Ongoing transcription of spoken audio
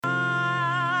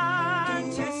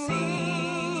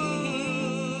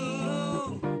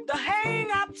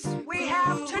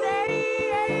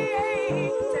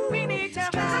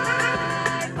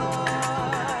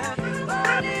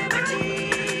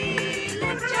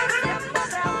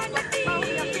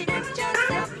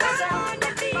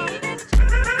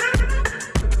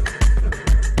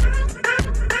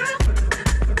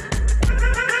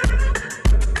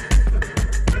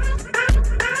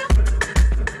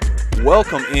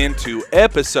welcome into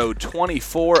episode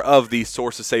 24 of the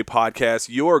Sources Say podcast,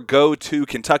 your go-to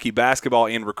Kentucky basketball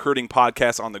and recruiting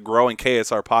podcast on the growing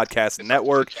KSR Podcast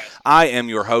Network. I am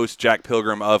your host, Jack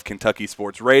Pilgrim of Kentucky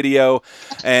Sports Radio,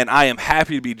 and I am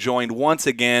happy to be joined once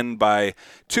again by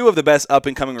two of the best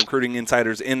up-and-coming recruiting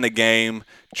insiders in the game,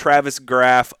 Travis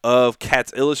Graff of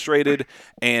Cats Illustrated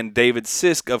and David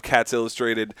Sisk of Cats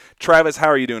Illustrated. Travis, how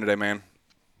are you doing today, man?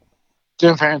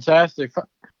 Doing fantastic.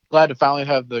 Glad to finally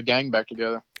have the gang back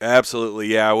together. Absolutely,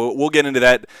 yeah. We'll get into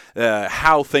that,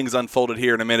 how things unfolded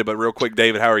here in a minute. But real quick,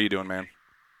 David, how are you doing, man?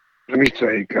 Let me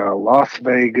think. Las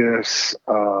Vegas,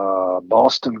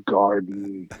 Boston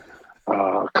Garden,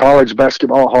 College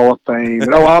Basketball Hall of Fame.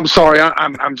 No, I'm sorry.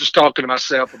 I'm just talking to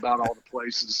myself about all the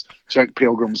places Jack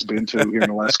Pilgrim's been to here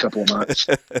in the last couple of months.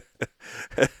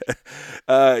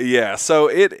 Yeah, so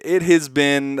it has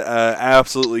been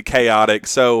absolutely chaotic.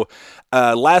 So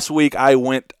last week I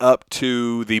went up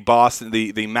to the Boston,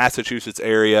 the Massachusetts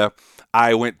area.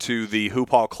 I went to the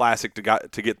HoopHall Classic to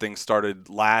get things started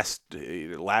I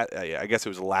guess it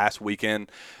was last weekend,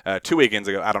 2 weekends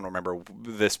ago. I don't remember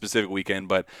the specific weekend,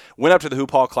 but went up to the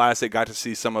HoopHall Classic, got to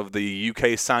see some of the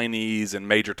UK signees and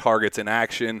major targets in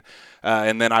action.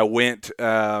 And then I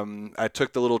I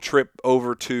took the little trip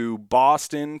over to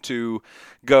Boston to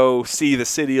go see the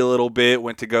city a little bit.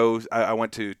 I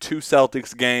went to two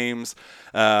Celtics games.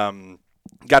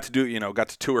 Got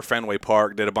to tour Fenway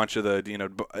Park, did a bunch of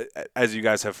as you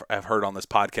guys have heard on this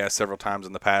podcast several times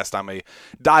in the past, I'm a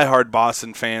diehard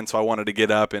Boston fan, so I wanted to get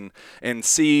up and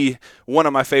see one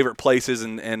of my favorite places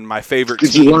and my favorite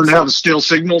teams. Did you learn how to steal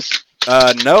signals?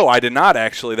 No, I did not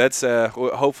actually. That's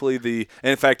hopefully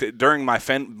in fact, during my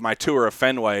tour of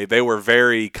Fenway, they were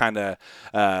very kind of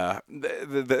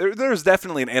there's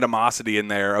definitely an animosity in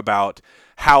there about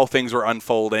how things were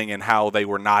unfolding and how they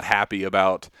were not happy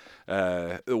about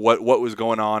what was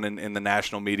going on in the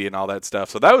national media and all that stuff.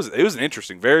 So it was an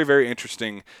interesting, very, very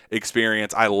interesting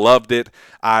experience. I loved it.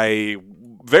 I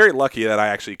very lucky that I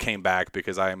actually came back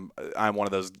because I'm one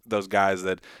of those guys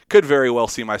that could very well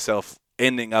see myself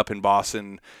ending up in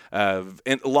Boston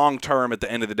long term. At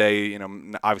the end of the day,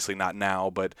 obviously not now,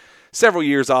 but several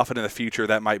years off into the future,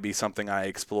 that might be something I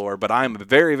explore. But I'm a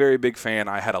very, very big fan.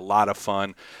 I had a lot of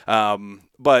fun.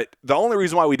 But the only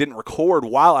reason why we didn't record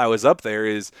while I was up there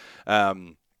is I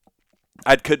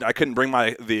couldn't bring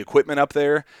the equipment up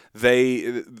there.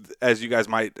 They, as you guys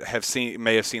may have seen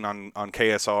on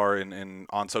KSR and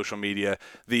on social media,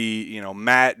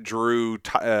 Matt, Drew,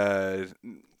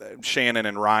 Shannon,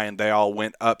 and Ryan, they all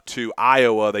went up to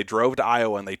Iowa. They drove to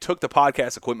Iowa and they took the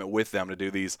podcast equipment with them to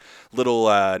do these little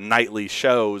nightly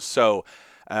shows. So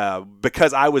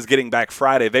because I was getting back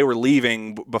Friday, they were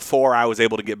leaving before I was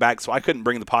able to get back, so I couldn't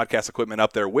bring the podcast equipment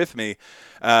up there with me.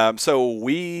 So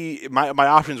my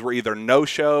options were either no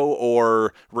show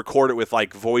or record it with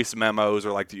like voice memos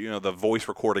or like the voice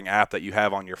recording app that you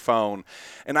have on your phone.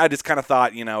 And I just kind of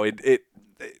thought,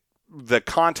 the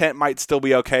content might still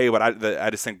be okay, but I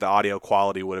just think the audio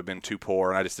quality would have been too poor,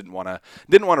 and I just didn't want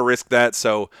to risk that.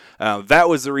 So that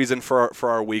was the reason for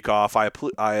our week off. I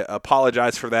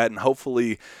apologize for that, and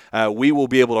hopefully we will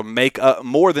be able to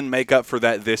more than make up for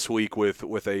that this week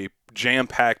with a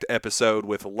jam-packed episode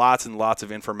with lots and lots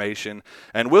of information.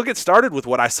 And we'll get started with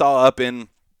what I saw up in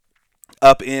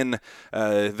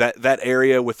that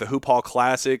area with the HoopHall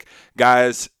Classic,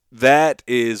 guys. That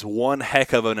is one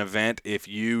heck of an event. If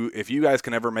you guys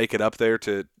can ever make it up there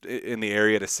in the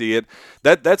area to see it,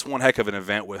 that's one heck of an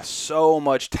event with so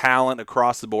much talent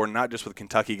across the board, not just with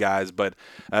Kentucky guys, but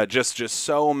just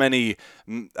so many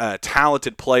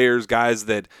talented players, guys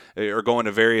that are going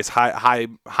to various high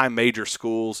major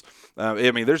schools.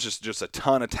 There's just a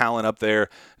ton of talent up there,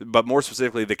 but more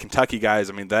specifically the Kentucky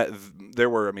guys.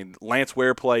 Lance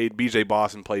Ware played, BJ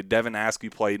Boston played, Devin Askew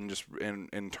played, and just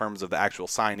in terms of the actual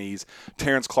signees,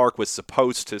 Terrence Clark was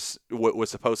supposed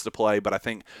to play, but I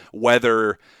think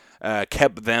weather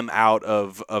kept them out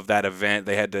of that event.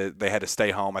 They had to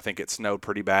stay home. I think it snowed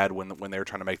pretty bad when they were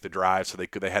trying to make the drive, so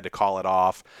they had to call it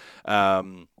off.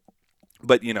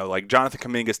 But like Jonathan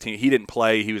Kuminga's team, he didn't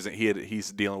play.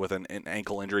 He's dealing with an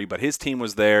ankle injury, but his team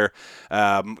was there.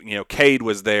 Cade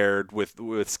was there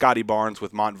with Scotty Barnes,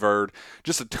 with Montverde.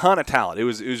 Just a ton of talent. It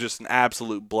was just an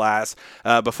absolute blast.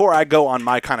 Before I go on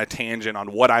my kind of tangent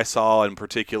on what I saw in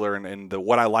particular and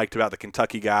what I liked about the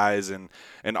Kentucky guys and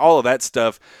all of that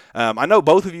stuff, I know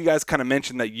both of you guys kind of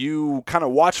mentioned that you kind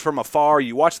of watched from afar.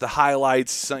 You watched the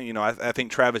highlights. I think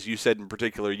Travis, you said in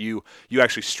particular you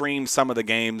actually streamed some of the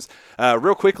games.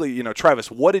 real quickly,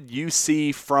 Travis, what did you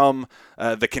see from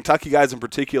the Kentucky guys in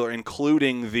particular,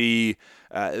 including the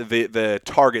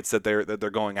targets that they're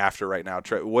going after right now?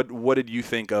 What did you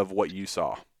think of what you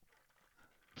saw?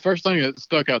 First thing that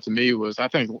stuck out to me was I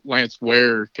think Lance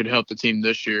Ware could help the team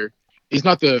this year. He's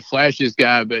not the flashiest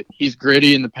guy, but he's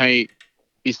gritty in the paint.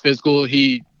 He's physical.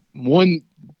 He won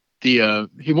the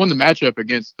matchup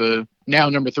against the now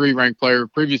number 3 ranked player,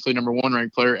 previously number 1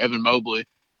 ranked player, Evan Mobley,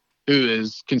 who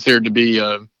is considered to be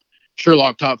a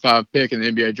Sherlock top 5 pick in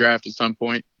the NBA draft at some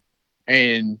point.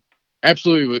 And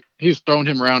absolutely, he was throwing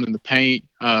him around in the paint,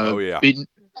 out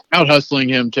hustling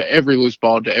him to every loose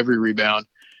ball, to every rebound.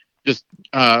 Just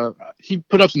he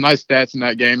put up some nice stats in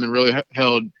that game and really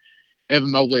held Evan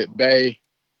Mobley at bay.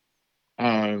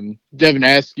 Devin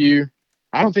Askew,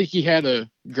 I don't think he had a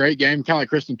great game. Kind of like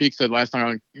Kristen Peak said last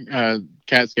night on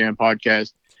Cat Scan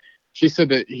podcast. She said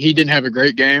that he didn't have a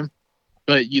great game,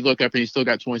 but you look up and he still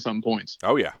got 20-something points.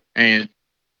 Oh, yeah. And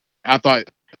I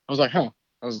was like, I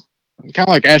was kind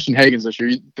of like Ashton Hagans this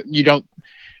year. You don't –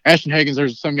 Ashton Hagans,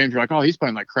 there's some games you're like, oh, he's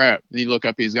playing like crap. And you look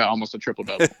up, he's got almost a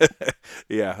triple-double.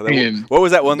 Yeah. What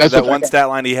was that one stat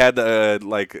line he had,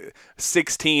 like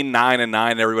 16, 9, and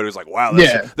 9, and everybody was like, wow,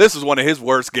 this is one of his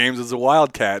worst games as a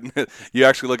Wildcat. You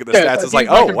actually look at the stats, it's like,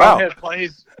 oh, wow.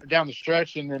 Plays down the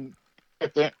stretch, and then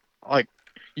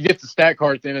you get the stat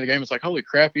card at the end of the game, it's like, holy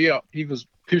crap, he was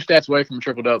 2 stats away from a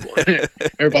triple-double.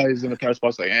 Everybody's in the press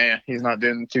box like, he's not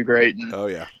doing too great. And, oh,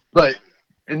 yeah.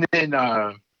 And then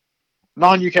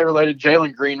non-UK related,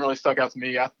 Jalen Green really stuck out to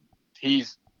me.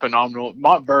 He's phenomenal.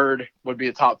 Montverde would be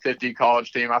a top 50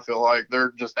 college team. I feel like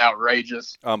they're just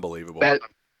outrageous. Unbelievable.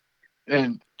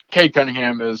 And Cade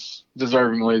Cunningham is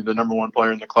deservingly the number 1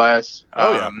 player in the class.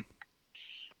 Oh, yeah.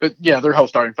 But, yeah, their whole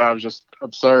starting 5 is just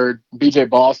absurd. BJ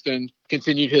Boston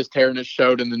continued his tear and it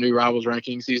showed in the new Rivals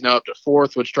rankings. He's now up to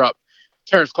 4th, which dropped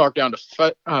Terrence Clark down to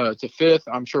 5th.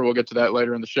 I'm sure we'll get to that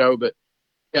later in the show. But,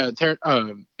 yeah,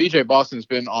 BJ Boston's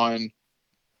been on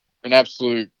an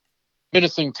absolute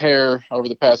menacing tear over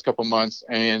the past couple months,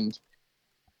 and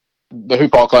the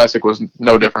HoopHall Classic was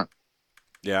no different.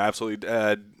 Yeah, absolutely.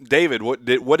 David, what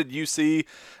did you see,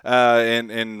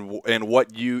 and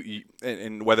what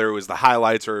and whether it was the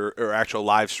highlights or actual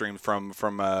live stream from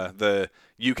the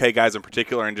UK guys in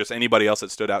particular, and just anybody else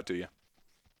that stood out to you?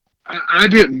 I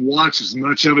didn't watch as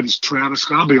much of it as Travis.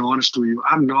 I'll be honest with you,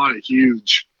 I'm not a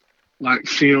huge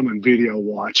film and video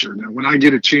watcher. Now, when I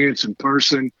get a chance in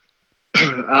person,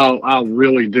 I'll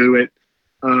really do it.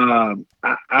 I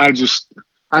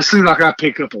seem like I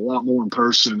pick up a lot more in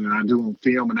person than I do on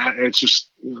film, and it's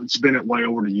been that way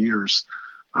over the years.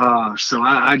 So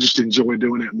I just enjoy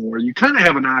doing it more. You kind of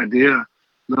have an idea,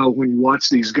 though, when you watch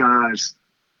these guys.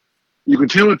 You can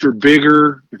tell if they're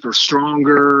bigger, if they're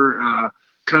stronger,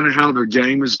 kind of how their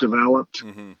game is developed.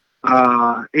 Mm-hmm.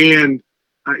 I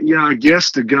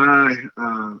guess the guy,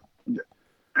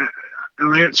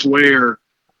 Lance Ware,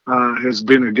 has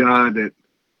been a guy that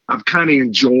I've kind of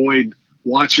enjoyed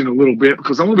watching a little bit,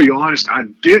 because I'm going to be honest, I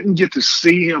didn't get to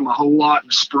see him a whole lot in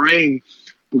spring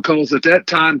because at that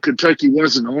time Kentucky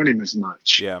wasn't on him as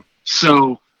much. Yeah.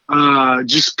 So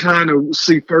just kind of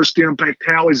see first impact,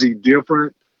 how is he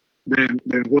different than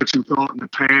what you thought in the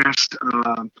past?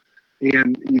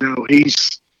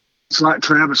 It's like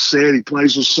Travis said, he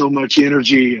plays with so much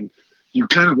energy, and you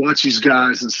kind of watch these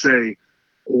guys and say,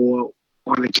 well,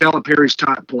 are they Calipari's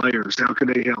type players? How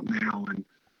can they help now? And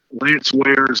Lance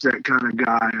Ware is that kind of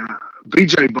guy.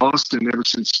 BJ Boston, ever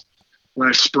since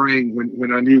last spring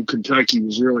when I knew Kentucky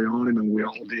was really on him, and we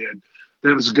all did,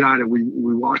 that was a guy that we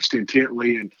watched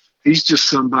intently, and he's just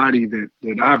somebody that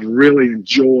I've really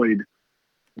enjoyed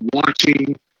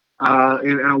watching.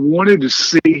 And I wanted to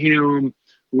see him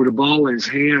with the ball in his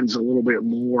hands a little bit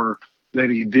more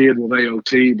than he did with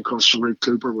AOT, because Sharif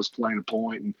Cooper was playing a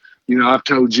point. And, I've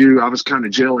told you I was kind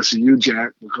of jealous of you,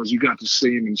 Jack, because you got to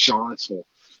see him in Charlottesville.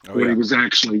 When he was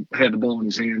actually had the ball in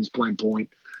his hands playing point.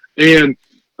 And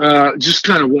just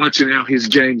kind of watching how his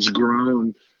game's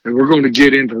grown. And we're going to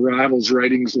get into Rivals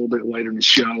ratings a little bit later in the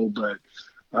show, but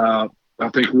I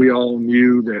think we all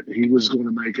knew that he was going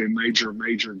to make a major,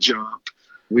 major jump.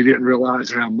 We didn't realize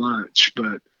how much,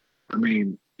 but, I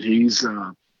mean, he's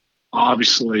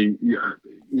obviously,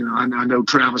 I know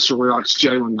Travis really likes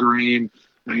Jalen Green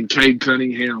and Cade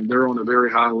Cunningham. They're on a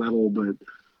very high level, but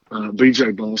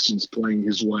BJ Boston's playing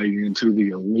his way into the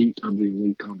elite of the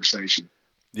elite conversation.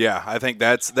 Yeah, I think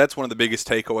that's one of the biggest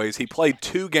takeaways. He played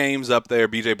 2 games up there,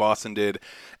 BJ Boston did,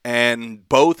 and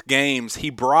both games he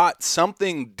brought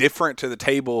something different to the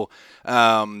table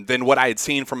than what I had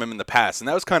seen from him in the past. And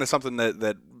that was kind of something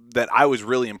that that I was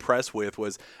really impressed with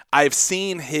was I've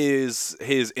seen his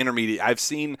intermediate, I've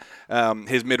seen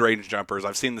his mid range jumpers,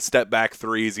 I've seen the step back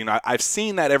threes. I've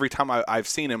seen that every time I've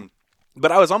seen him,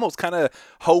 but I was almost kind of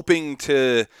hoping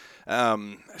to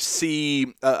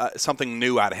see something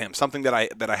new out of him, something that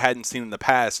I hadn't seen in the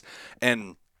past,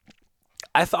 and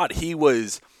I thought he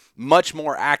was much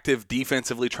more active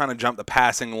defensively, trying to jump the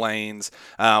passing lanes,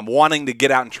 wanting to get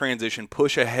out in transition,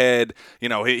 push ahead.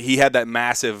 He had that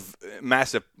massive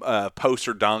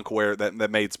poster dunk where that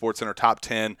made SportsCenter top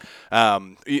 10.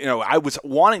 I was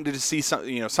wanting to see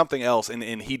something else,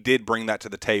 and he did bring that to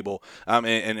the table.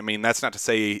 And I mean, that's not to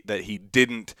say that he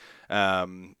didn't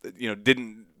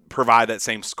provide that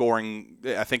same scoring.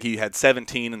 I think he had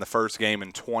 17 in the first game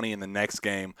and 20 in the next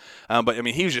game. But I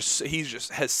mean, he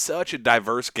just has such a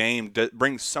diverse game,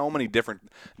 brings so many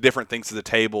different things to the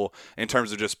table in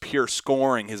terms of just pure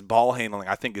scoring. His ball handling,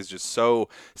 I think, is just so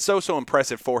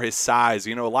impressive for his size.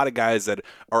 A lot of guys that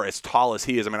are as tall as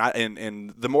he is. I mean,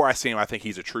 and the more I see him, I think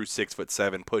he's a true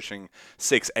 6'7", pushing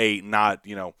 6'8", not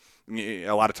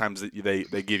a lot of times they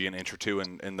give you an inch or two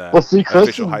in the official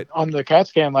Kristen height. On the CAT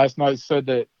scan last night said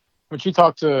that when she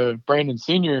talked to Brandon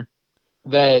Sr.,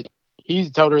 that he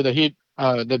told her that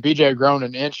that BJ had grown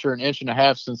an inch or an inch and a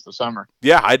half since the summer.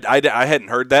 Yeah, I hadn't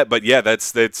heard that, but yeah,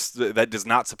 that does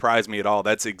not surprise me at all.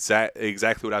 That's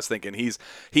exactly what I was thinking.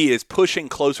 He is pushing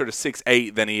closer to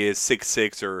 6'8" than he is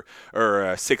 6'6" or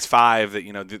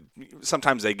 6'5". That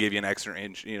sometimes they give you an extra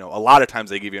inch. A lot of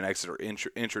times they give you an extra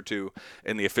inch or two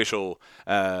in the official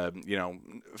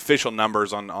official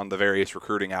numbers on the various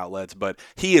recruiting outlets. But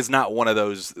he is not one of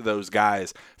those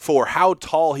guys for how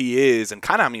tall he is and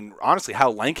kind of, I mean, honestly,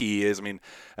 how lanky he is. I mean,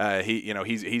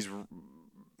 he's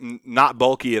not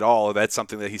bulky at all. That's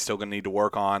something that he's still going to need to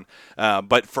work on.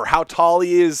 But for how tall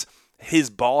he is,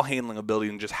 his ball handling ability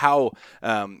and just how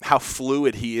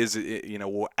fluid he is,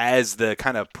 as the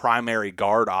kind of primary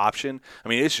guard option. I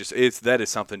mean, that is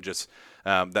something just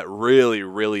that really,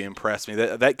 really impressed me.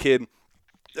 That kid,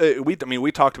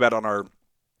 we talked about on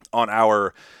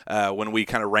our when we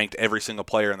kind of ranked every single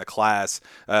player in the class.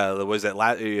 Was that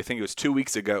I think it was 2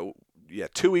 weeks ago. Yeah,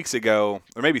 2 weeks ago,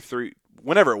 or maybe 3.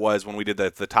 Whenever it was when we did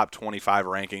the top 25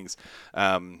 rankings,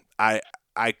 I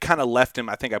kind of left him.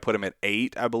 I think I put him at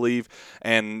 8, I believe,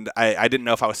 and I didn't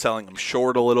know if I was selling him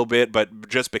short a little bit, but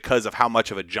just because of how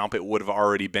much of a jump it would have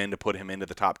already been to put him into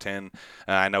the top 10.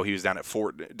 I know he was down to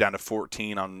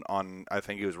 14 on I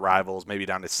think it was Rivals, maybe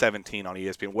down to 17 on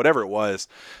ESPN, whatever it was.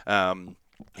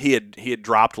 He had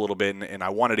dropped a little bit, and I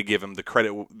wanted to give him the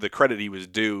credit he was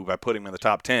due by putting him in the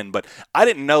top 10. But I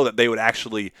didn't know that they would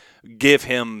actually give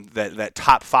him that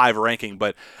top 5 ranking.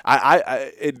 But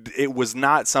it was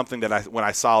not something that when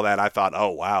I saw that I thought,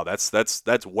 oh wow,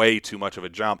 that's way too much of a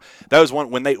jump. That was one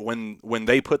when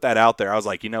they put that out there, I was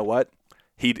like, you know what?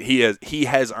 He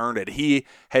has earned it. He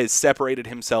has separated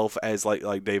himself as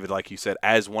like David, like you said,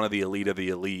 as one of the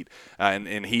elite,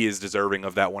 and he is deserving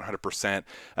of that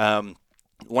 100%.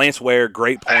 Lance Ware,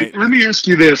 great point. Hey, let me ask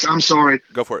you this. I'm sorry.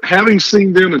 Go for it. Having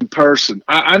seen them in person,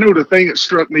 I know the thing that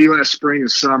struck me last spring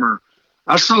and summer,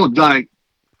 I saw like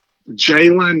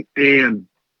Jalen and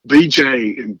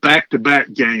BJ in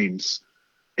back-to-back games.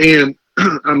 And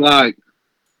I'm like,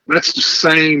 that's the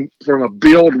same from a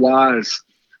build-wise.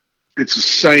 It's the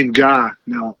same guy.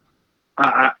 Now,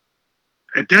 at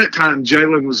that time,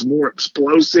 Jalen was more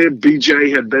explosive.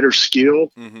 BJ had better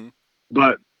skill. Mm-hmm.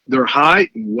 But their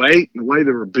height and weight and the way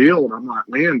they were built, I'm like,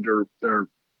 man, they're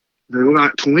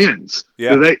like twins.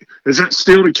 Yeah. Is that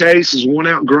still the case? Is one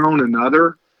outgrown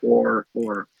another, or?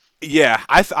 Yeah,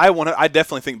 I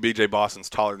definitely think BJ Boston's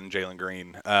taller than Jalen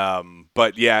Green.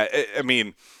 But yeah, I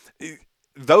mean,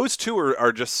 those two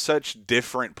are just such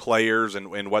different players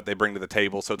and what they bring to the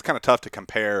table. So it's kind of tough to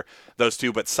compare those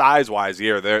two. But size-wise,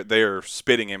 yeah, they're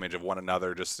spitting image of one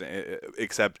another. Just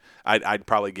except I'd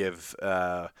probably give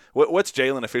what's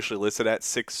Jalen officially listed at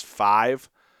 6'5"?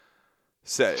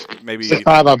 Maybe 6'5",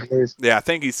 I believe. Yeah, I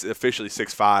think he's officially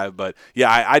 6'5", but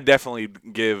yeah, I definitely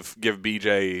give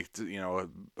BJ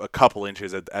a couple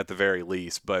inches at the very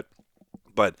least, but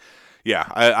yeah,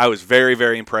 I was very,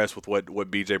 very impressed with what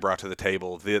BJ brought to the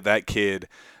table. That kid,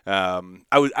 I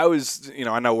was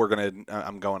I know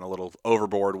I'm going a little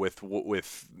overboard with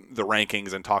the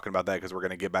rankings and talking about that because we're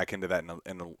gonna get back into that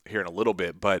here in a little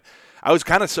bit. But I was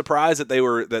kind of surprised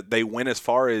that they went as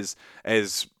far as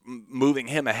moving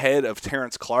him ahead of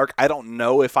Terrence Clark. I don't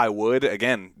know if I would.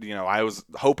 Again, I was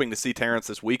hoping to see Terrence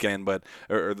this weekend,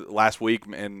 or last week,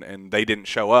 and they didn't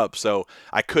show up, so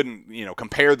I couldn't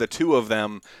compare the two of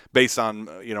them based on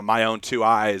my own two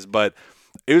eyes. But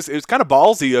it was kind of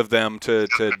ballsy of them to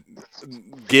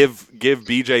give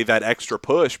BJ that extra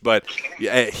push, but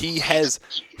he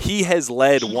has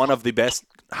led one of the best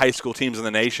high school teams in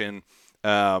the nation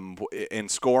in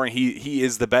scoring. He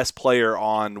is the best player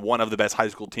on one of the best high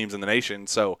school teams in the nation.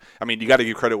 So, I mean, you got to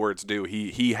give credit where it's due.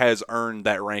 He has earned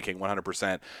that ranking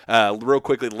 100%. Real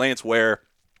quickly, Lance Ware,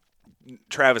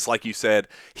 Travis, like you said,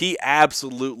 he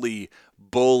absolutely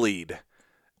bullied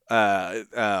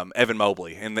Evan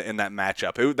Mobley in that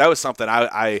matchup. That was something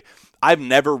I've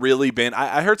never really been.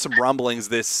 I heard some rumblings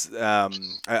this. I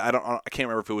can't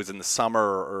remember if it was in the summer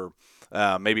or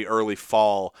maybe early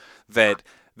fall that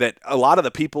a lot of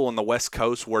the people on the West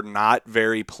Coast were not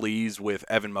very pleased with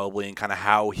Evan Mobley and kind of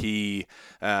how he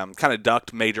kind of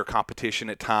ducked major competition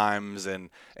at times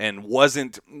and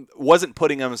wasn't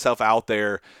putting himself out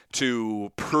there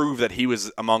to prove that he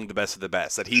was among the best of the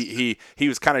best. That he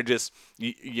was kind of just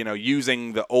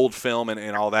using the old film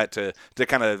and all that to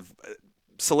kind of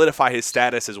solidify his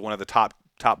status as one of the top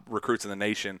recruits in the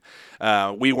nation.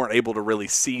 We weren't able to really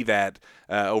see that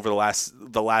over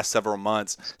the last several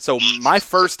months. So my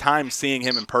first time seeing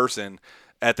him in person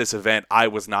at this event, I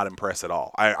was not impressed at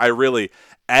all. I really,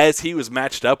 as he was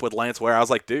matched up with Lance Ware, I was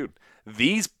like, dude,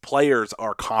 these players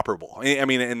are comparable. I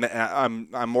mean, and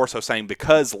I'm more so saying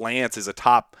because Lance is a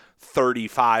top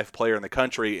 35 player in the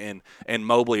country and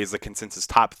Mobley is the consensus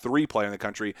top 3 player in the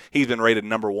country. He's been rated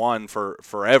number 1 for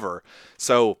forever.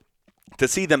 So to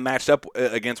see them matched up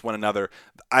against one another,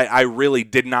 I really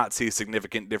did not see a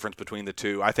significant difference between the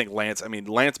two. I think Lance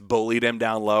bullied him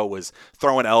down low, was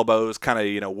throwing elbows,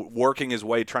 kind of, working his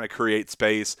way, trying to create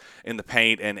space in the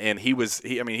paint, and he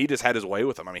just had his way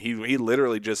with him. I mean, he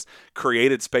literally just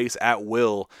created space at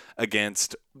will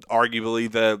against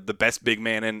arguably the best big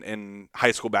man in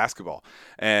high school basketball.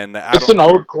 And it's an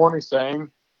old corny saying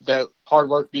that hard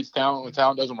work beats talent when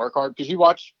talent doesn't work hard, because you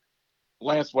watch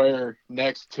Lance Ware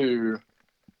next to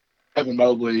Evan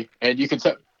Mobley, and you can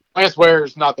tell Lance Ware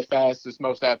is not the fastest,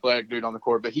 most athletic dude on the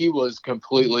court, but he was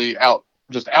completely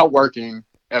outworking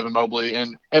Evan Mobley,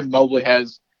 and Evan Mobley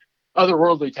has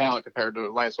otherworldly talent compared to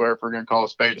Lance Ware, if we're going to call a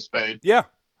spade a spade. Yeah.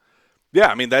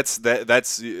 I mean, that's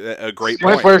a great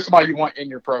point. Lance Ware is somebody you want in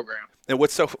your program. And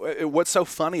what's so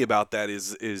funny about that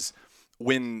is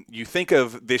when you think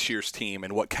of this year's team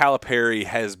and what Calipari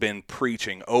has been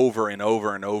preaching over and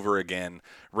over and over again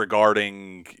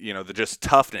regarding, the just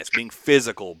toughness, being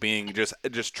physical, being just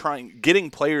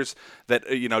getting players that,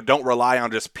 don't rely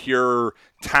on just pure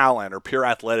talent or pure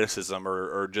athleticism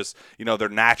or just, their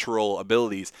natural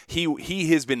abilities.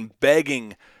 He has been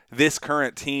begging this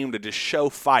current team to just show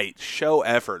fight, show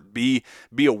effort, be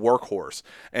a workhorse.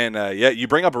 And you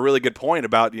bring up a really good point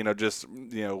about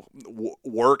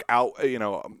work out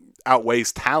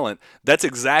outweighs talent. That's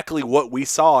exactly what we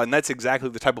saw, and that's exactly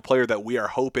the type of player that we are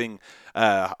hoping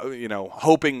to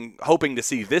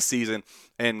see this season.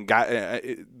 And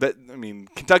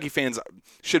Kentucky fans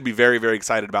should be very, very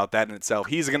excited about that in itself.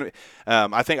 He's gonna.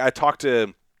 I think I talked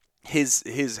to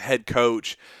his head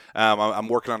coach. I'm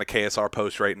working on a KSR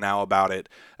post right now about it.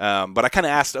 But I kind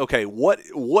of asked, okay,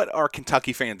 what are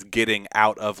Kentucky fans getting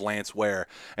out of Lance Ware?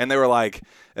 And they were like,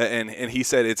 and he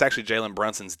said it's actually Jalen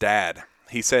Brunson's dad.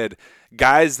 He said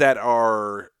guys that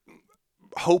are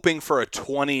hoping for a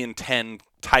 20-10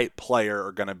 type player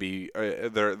are going to be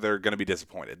they're going to be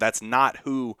disappointed. That's not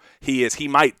who he is. He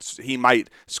might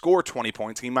score 20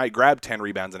 points. He might grab 10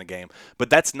 rebounds in a game, but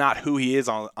that's not who he is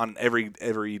on every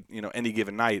any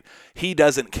given night. He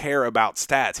doesn't care about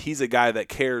stats. He's a guy that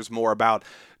cares more about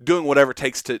doing whatever it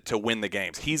takes to win the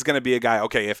games. He's going to be a guy,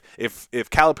 okay, if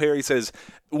Calipari says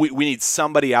we need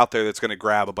somebody out there that's going to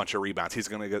grab a bunch of rebounds, he's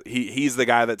the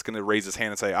guy that's going to raise his hand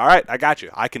and say, all right, I got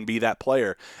you. I can be that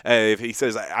player. If he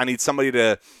says I need somebody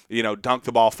to dunk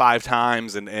the ball 5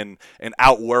 times and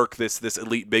outwork this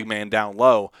elite big man down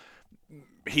low,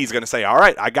 he's going to say, all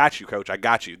right, I got you, coach. I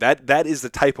got you. That is the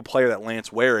type of player that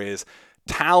Lance Ware is.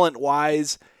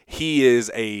 Talent-wise, he is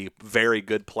a very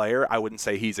good player. I wouldn't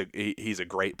say he's a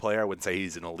great player. I wouldn't say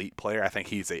he's an elite player. I think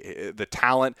the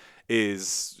talent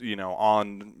is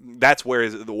that's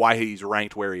why he's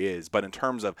ranked where he is. But in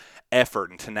terms of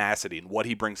effort and tenacity and what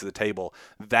he brings to the table,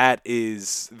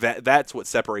 that's what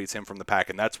separates him from the pack,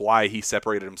 and that's why he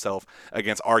separated himself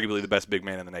against arguably the best big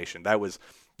man in the nation. That was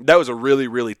a really,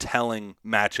 really telling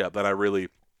matchup that I really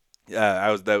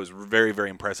that was very, very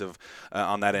impressive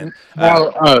on that end.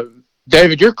 Now,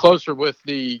 David, you're closer with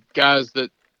the guys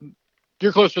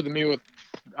you're closer than me with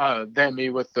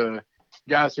the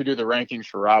guys who do the rankings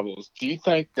for Rivals. Do you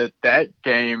think that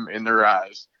game in their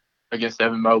eyes against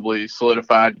Evan Mobley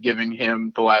solidified giving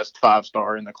him the last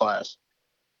 5-star in the class?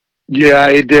 Yeah,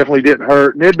 it definitely didn't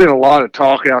hurt. And there'd been a lot of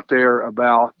talk out there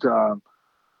about the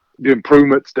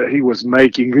improvements that he was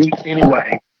making.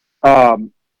 Anyway,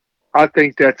 um, I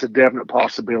think that's a definite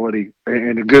possibility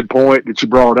and a good point that you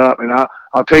brought up. And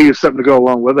I'll tell you something to go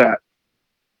along with that.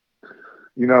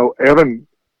 You know, Evan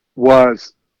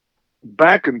was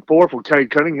back and forth with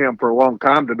Cade Cunningham for a long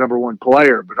time, the number one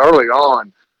player. But early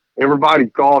on, everybody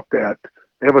thought that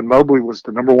Evan Mobley was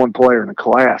the number one player in the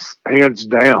class, hands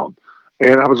down.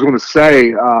 And I was going to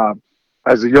say,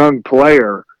 as a young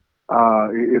player,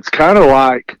 it's kind of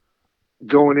like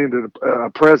going into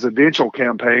a presidential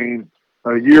campaign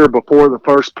a year before the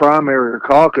first primary or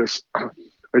caucus,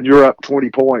 and you're up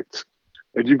 20 points,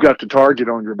 and you've got the target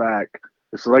on your back.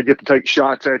 And so they get to take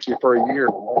shots at you for a year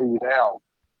and wear you down.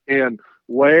 And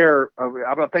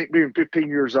I think being 15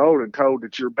 years old and told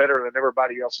that you're better than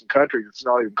everybody else in the country, it's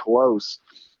not even close.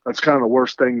 That's kind of the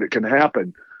worst thing that can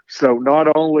happen. So not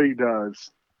only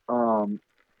does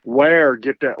Ware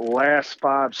get that last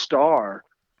 5-star,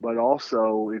 but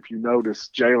also, if you notice,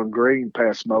 Jalen Green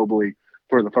passed Mobley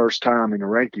for the first time in the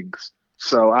rankings.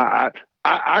 So I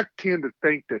tend to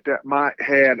think that might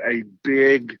had a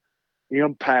big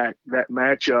impact, that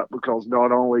matchup, because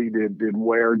not only did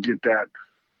Ware get that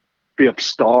 5th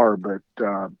star, but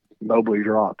Mobley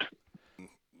dropped.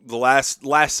 The last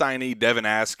signee, Devin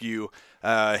Askew,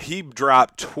 he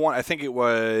dropped 20. I think it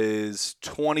was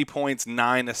 20 points,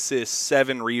 9 assists,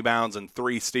 7 rebounds, and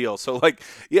 3 steals. So, like,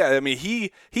 yeah, I mean,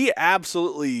 he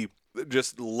absolutely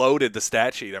just loaded the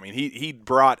stat sheet. I mean, he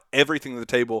brought everything to the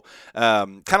table.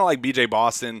 Kind of like BJ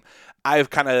Boston.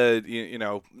 I've kind of,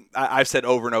 I've said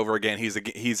over and over again,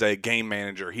 he's a game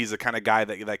manager. He's the kind of guy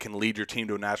that can lead your team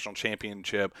to a national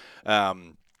championship.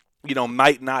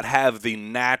 Might not have the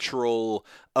natural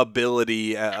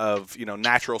ability of,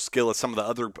 natural skill as some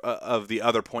of the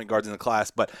other point guards in the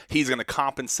class, but he's going to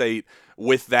compensate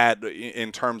with that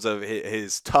in terms of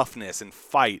his toughness and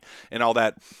fight and all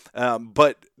that.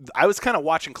 But I was kind of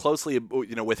watching closely,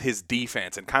 with his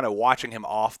defense and kind of watching him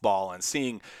off ball and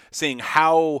seeing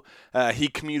how he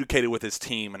communicated with his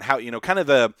team and how, kind of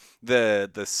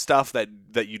the stuff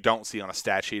that you don't see on a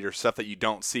stat sheet or stuff that you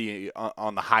don't see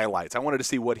on the highlights. I wanted to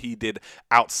see what he did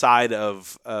outside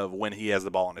of when he has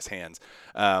the ball in his hands.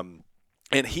 And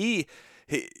he's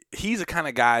the kind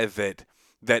of guy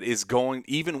that is going,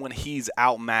 even when he's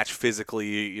outmatched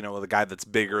physically, the guy that's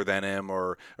bigger than him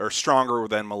or stronger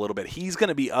than him a little bit, he's going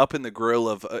to be up in the grill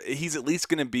of, he's at least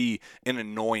going to be an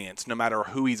annoyance no matter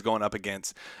who he's going up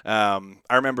against. I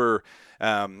remember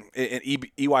in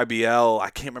EYBL, I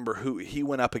can't remember who he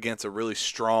went up against, a really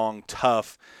strong,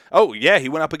 tough. Oh yeah, he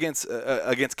went up against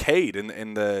Cade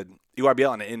in the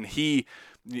EYBL, and he,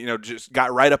 just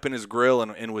got right up in his grill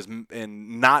and was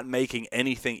not making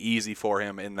anything easy for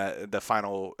him in the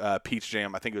final Peach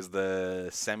Jam. I think it was the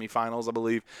semifinals, I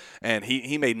believe. And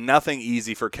he made nothing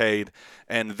easy for Cade.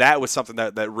 And that was something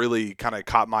that really kind of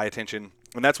caught my attention.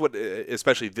 And that's what,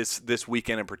 especially this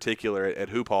weekend in particular at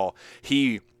Hoop Hall,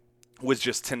 he was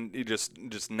just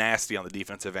nasty on the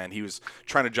defensive end. He was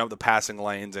trying to jump the passing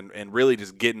lanes and really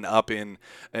just getting up in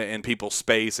people's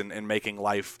space and making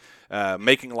life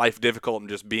difficult and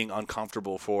just being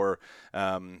uncomfortable for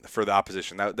the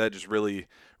opposition. That just really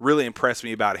impressed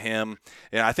me about him.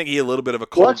 And I think he had a little bit of a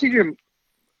cold. Watching him,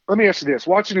 let me ask you this: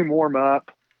 watching him warm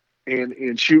up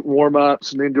and shoot warm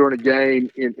ups, and then during a game,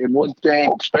 in one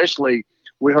game especially,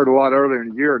 we heard a lot earlier in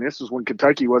the year, and this is when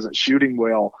Kentucky wasn't shooting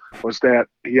well, was that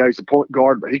he's a point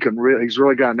guard, but he's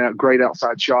really got a great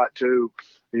outside shot too.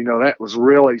 That was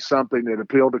really something that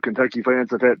appealed to Kentucky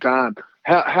fans at that time.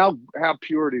 How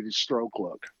pure did his stroke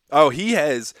look? Oh, he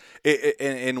has,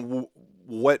 and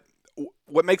what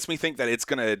makes me think that it's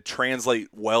going to translate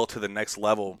well to the next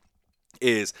level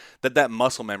is that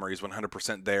muscle memory is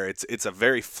 100% there. It's a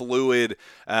very fluid,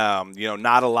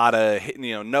 not a lot of,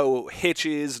 no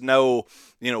hitches, no,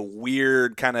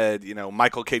 weird kind of,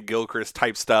 Michael Kidd Gilchrist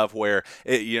type stuff where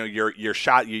your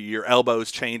shot, your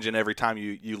elbows changing every time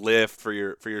you lift for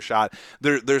your shot.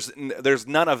 There's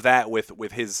none of that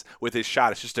with his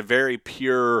shot. It's just a very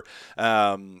pure,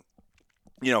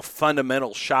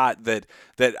 fundamental shot that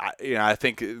I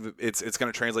think it's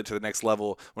going to translate to the next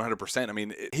level 100%. I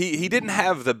mean, he didn't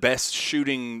have the best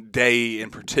shooting day in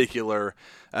particular.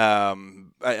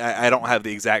 I don't have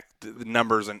the exact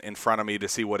numbers in front of me to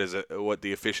see what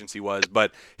the efficiency was,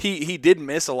 but he did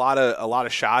miss a lot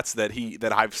of shots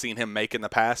that I've seen him make in the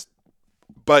past.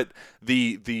 But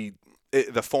the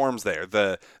form's there.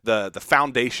 The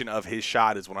foundation of his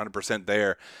shot is 100%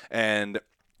 there, and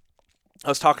I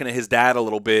was talking to his dad a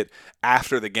little bit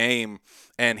after the game,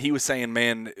 and he was saying,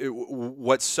 "Man,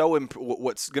 what's going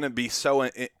to be so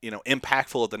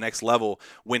impactful at the next level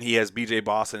when he has B.J.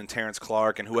 Boston and Terrence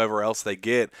Clark and whoever else they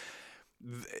get,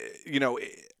 you know."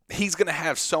 He's going to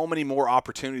have so many more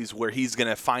opportunities where he's going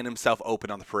to find himself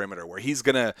open on the perimeter, where he's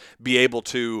going to be able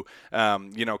to,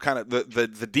 kind of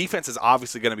the defense is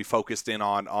obviously going to be focused in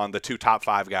on the two top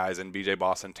five guys in B.J.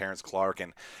 Boston, Terrence Clark,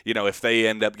 and if they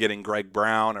end up getting Greg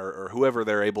Brown or whoever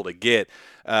they're able to get,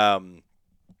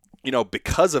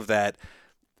 because of that,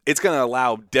 it's going to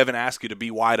allow Devin Askew to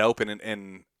be wide open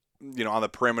and on the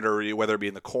perimeter, whether it be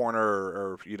in the corner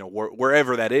or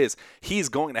wherever that is, he's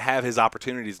going to have his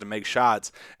opportunities to make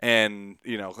shots, and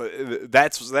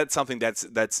that's something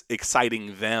that's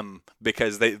exciting them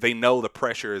because they know the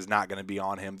pressure is not going to be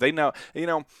on him. They know,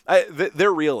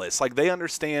 they're realists. Like, they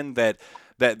understand that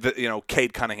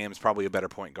Cade Cunningham is probably a better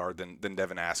point guard than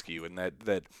Devin Askew, and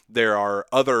that there are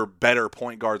other better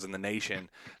point guards in the nation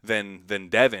than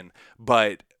Devin,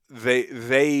 but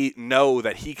they know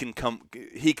that he can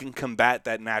combat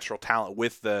that natural talent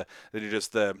with the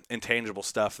intangible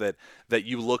stuff that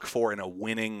you look for in a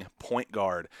winning point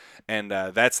guard, and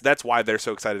that's why they're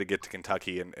so excited to get to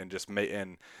Kentucky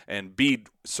and be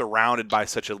surrounded by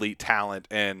such elite talent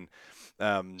and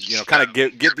kind of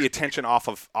get the attention off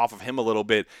of him a little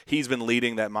bit. He's been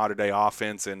leading that modern day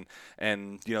offense, and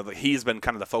he's been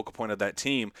kind of the focal point of that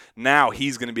team. Now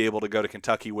he's going to be able to go to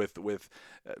Kentucky with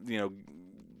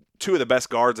two of the best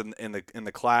guards in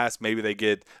the class. Maybe they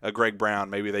get a Greg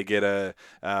Brown. Maybe they get a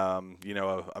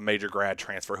major grad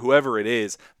transfer. Whoever it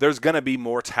is, there's going to be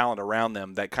more talent around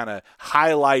them that kind of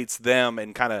highlights them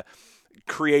and kind of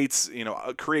creates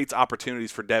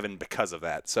opportunities for Devin because of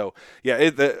that. So yeah,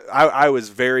 I was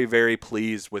very, very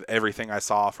pleased with everything I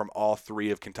saw from all three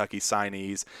of Kentucky's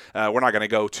signees. We're not going to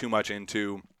go too much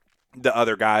into the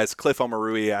other guys. Cliff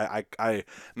Omarui, I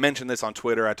mentioned this on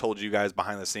Twitter. I told you guys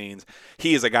behind the scenes.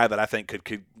 He is a guy that I think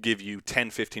could give you 10,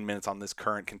 15 minutes on this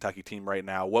current Kentucky team right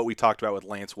now. What we talked about with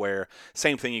Lance Ware,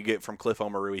 same thing you get from Cliff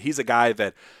Omarui. He's a guy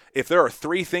that if there are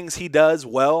three things he does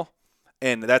well,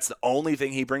 and that's the only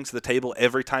thing he brings to the table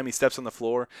every time he steps on the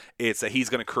floor, it's that he's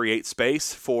going to create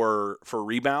space for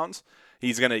rebounds.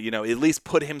 He's going to, at least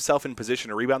put himself in position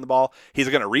to rebound the ball. He's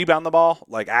going to rebound the ball,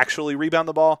 like actually rebound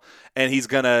the ball, and he's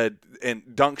going to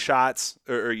dunk shots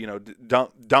or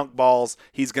dunk balls.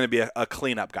 He's going to be a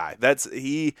cleanup guy.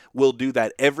 He will do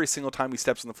that every single time he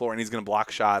steps on the floor, and he's going to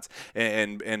block shots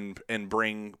and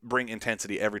bring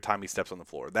intensity every time he steps on the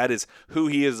floor. That is who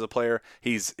he is as a player.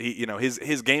 His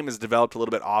game has developed a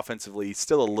little bit offensively. He's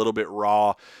still a little bit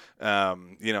raw.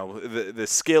 The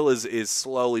skill is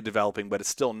slowly developing, but it's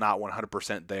still not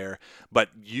 100% there. But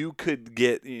you could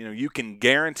get, you can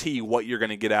guarantee what you're going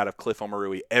to get out of Cliff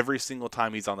Omarui every single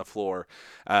time he's on the floor,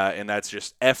 and that's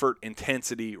just effort,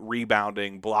 intensity,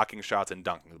 rebounding, blocking shots, and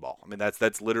dunking the ball. I mean,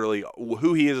 that's literally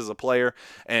who he is as a player,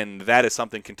 and that is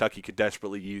something Kentucky could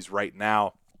desperately use right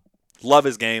now. Love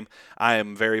his game. I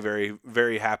am very, very,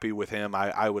 very happy with him.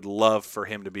 I would love for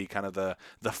him to be kind of the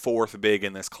fourth big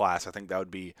in this class. I think that would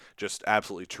be just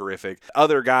absolutely terrific.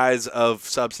 Other guys of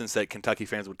substance that Kentucky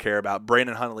fans would care about,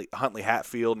 Brandon Huntley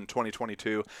Hatfield in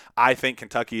 2022. I think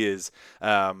Kentucky is,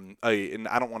 and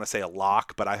I don't want to say a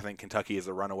lock, but I think Kentucky is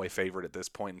a runaway favorite at this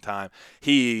point in time.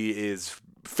 He is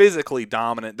physically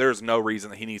dominant. There's no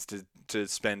reason that he needs to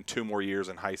spend 2 more years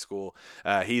in high school.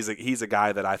 He's a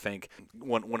guy that I think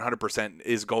 100%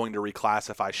 is going to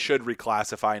should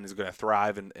reclassify, and is going to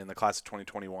thrive in the class of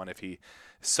 2021 if he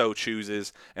so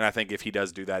chooses. And I think if he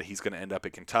does do that, he's going to end up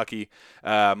at Kentucky.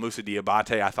 Moussa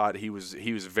Diabate, I thought he was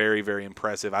very, very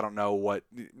impressive. I don't know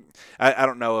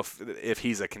if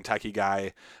he's a Kentucky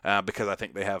guy because I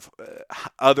think they have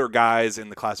other guys in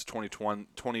the class of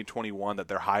 2021 that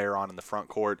they're higher on in the front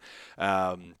court.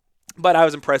 But I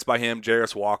was impressed by him.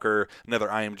 Jarris Walker, another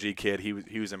IMG kid,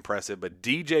 he was impressive. But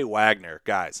DJ Wagner,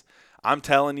 guys, I'm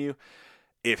telling you,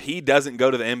 if he doesn't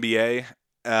go to the NBA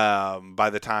by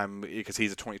the time, because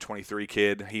he's a 2023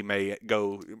 kid, he may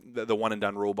go, the one and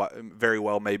done rule very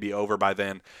well may be over by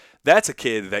then. That's a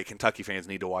kid that Kentucky fans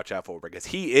need to watch out for, because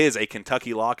he is a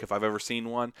Kentucky lock if I've ever seen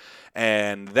one.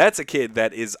 And that's a kid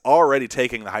that is already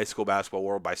taking the high school basketball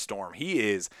world by storm.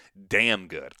 He is damn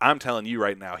good. I'm telling you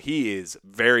right now, he is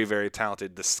very, very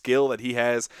talented. The skill that he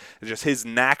has, just his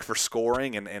knack for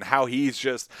scoring and how he's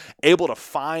just able to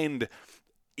find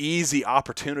easy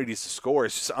opportunities to score.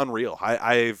 It's just unreal.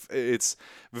 It's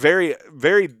very,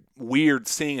 very weird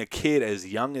seeing a kid as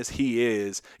young as he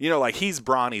is. Like he's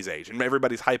Bronny's age, and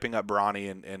everybody's hyping up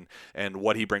Bronny and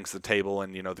what he brings to the table,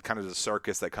 and the kind of the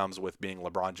circus that comes with being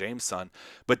LeBron James' son.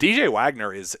 But DJ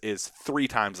Wagner is 3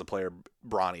 times the player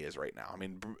Bronny is right now. I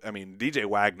mean, DJ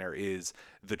Wagner is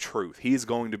the truth. He's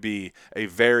going to be a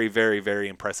very, very, very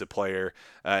impressive player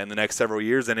in the next several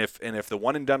years. And if the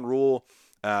one and done rule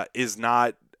is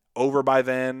not over by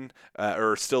then,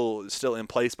 or still in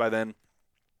place by then,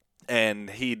 and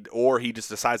he just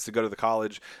decides to go the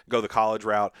college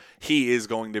route, he is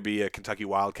going to be a Kentucky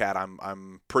Wildcat.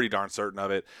 I'm pretty darn certain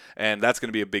of it, and that's going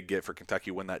to be a big get for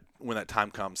Kentucky when that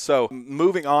time comes. So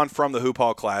moving on from the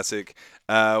HoopHall Classic,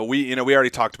 we already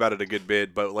talked about it a good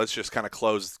bit, but let's just kind of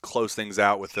close things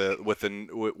out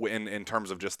in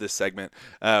terms of just this segment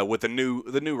with the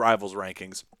new rivals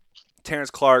rankings.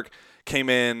 Terrence Clark came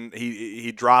in.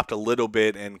 He dropped a little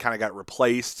bit and kind of got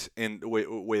replaced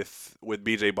with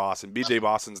BJ Boston. BJ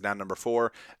Boston's now number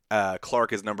 4.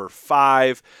 Clark is number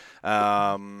 5.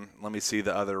 Let me see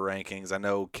the other rankings. I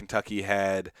know Kentucky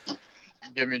had.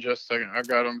 Give me just a second. I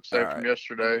got them saved from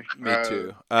yesterday. Me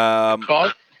too.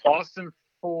 Boston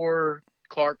 4,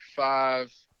 Clark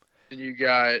 5. Then you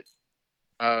got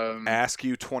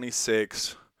Askew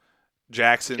 26,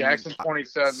 Jackson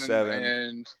 27,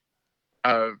 and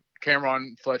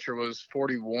Cameron Fletcher was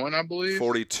 41, I believe.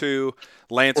 42.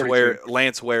 Lance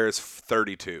Ware is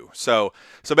 32. So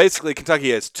basically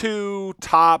Kentucky has 2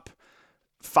 top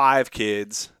 5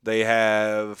 kids. They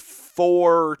have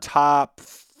 4 top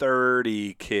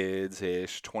 30 kids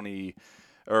ish, 20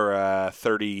 or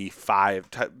 35,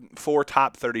 4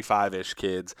 top 35-ish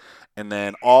kids, and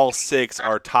then all 6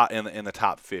 are top in the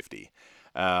top 50.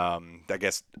 I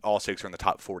guess all 6 are in the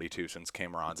top 42 since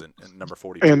Cameron's in number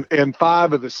 42. And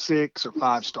 5 of the 6 are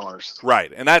 5 stars.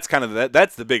 Right, and that's kind of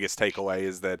that's the biggest takeaway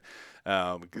is that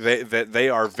they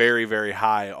are very, very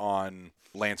high on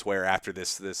Lance Ware after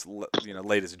this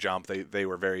latest jump. They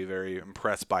were very, very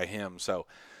impressed by him. So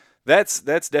that's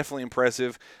definitely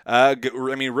impressive.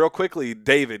 Real quickly,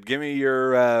 David, give me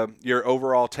your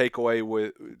overall takeaway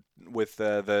with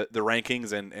the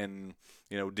rankings and.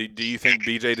 Do you think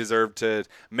BJ deserved to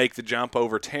make the jump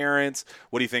over Terrence?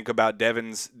 What do you think about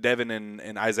Devin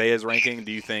and Isaiah's ranking?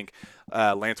 Do you think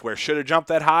Lance Ware should have jumped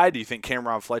that high? Do you think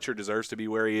Cameron Fletcher deserves to be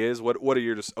where he is? What are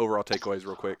your just overall takeaways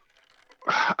real quick?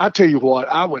 I tell you what,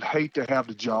 I would hate to have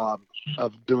the job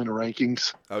of doing the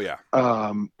rankings. Oh, yeah.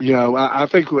 I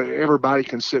think everybody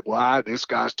can sit, this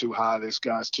guy's too high, this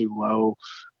guy's too low.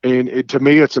 And to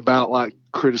me, it's about like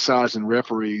criticizing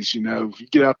referees. If you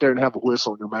get out there and have a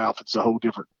whistle in your mouth, it's a whole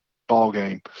different ball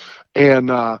game. And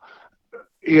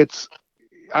it's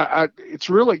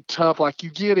really tough. Like you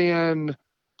get in,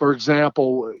 for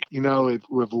example,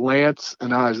 with Lance and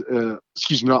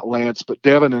not Lance, but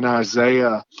Devin and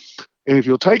Isaiah. And if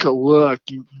you'll take a look,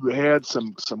 you had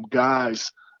some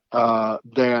guys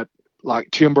that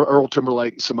like Earl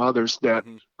Timberlake and some others that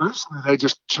basically they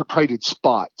just traded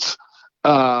spots.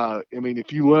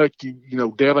 If you look,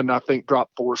 Devin, I think,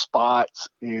 dropped 4 spots,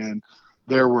 and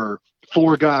there were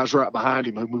 4 guys right behind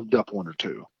him who moved up 1 or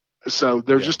 2. So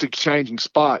they're just exchanging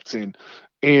spots. And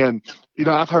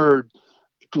I've heard,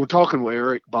 we're talking with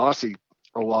Eric Bossy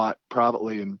a lot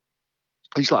privately, and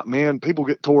he's like, man, people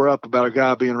get tore up about a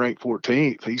guy being ranked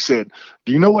 14th. He said,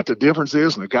 do you know what the difference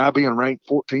is in a guy being ranked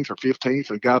 14th or 15th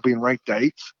and a guy being ranked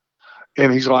 8th?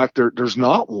 And he's like, there's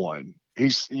not one.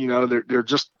 He's, they're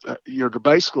just, they're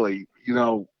basically,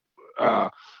 12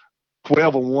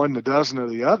 of one, a dozen of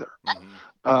the other.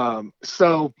 Mm-hmm.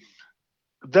 So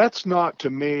that's not to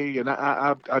me. And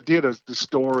I did the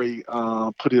story,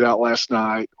 put it out last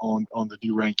night on the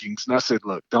new rankings. And I said,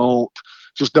 look, don't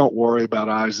worry about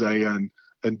Isaiah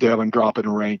and Devin dropping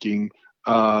a ranking.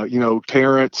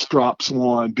 Terrence drops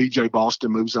 1, BJ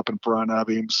Boston moves up in front of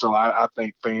him. So I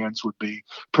think fans would be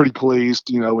pretty pleased,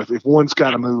 if one's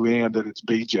got to move in, that it's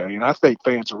BJ. And I think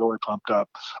fans are really pumped up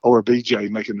over BJ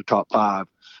making the top 5.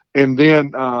 And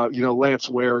then, Lance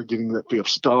Ware getting that 5th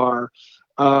star.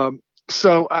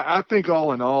 So I think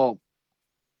all in all,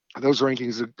 those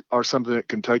rankings are something that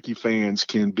Kentucky fans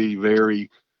can be very,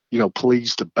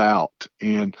 pleased about.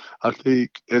 And I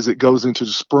think as it goes into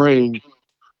the spring,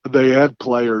 they add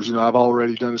players. I've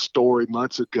already done a story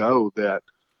months ago that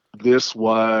this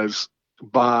was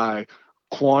by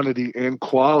quantity and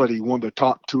quality one of the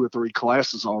top 2 or 3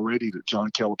 classes already that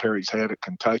John Calipari's had at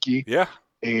Kentucky. Yeah.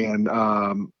 And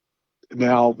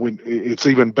now when it's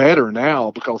even better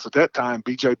now, because at that time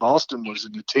BJ Boston was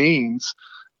in the teens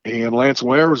and Lance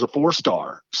Ware was a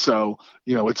 4-star. So,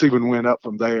 it's even went up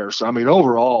from there. So, I mean,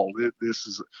 overall, this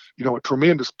is, a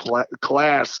tremendous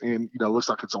class, and, looks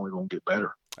like it's only going to get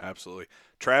better. Absolutely.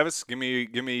 Travis, give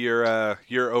me your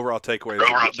overall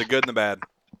takeaways, the good and the bad.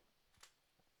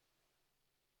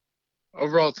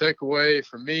 Overall takeaway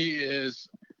for me is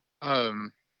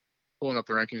pulling up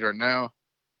the rankings right now.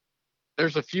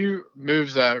 There's a few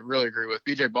moves that I really agree with.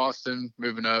 BJ Boston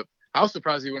moving up. I was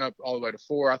surprised he went up all the way to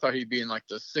 4. I thought he'd be in like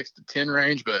the 6 to 10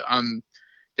 range, but I'm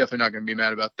definitely not going to be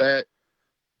mad about that.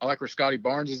 I like where Scotty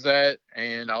Barnes is at,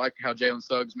 and I like how Jalen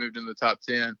Suggs moved into the top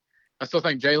 10. I still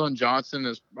think Jalen Johnson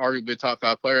is arguably a top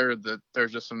 5 player. That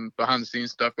there's just some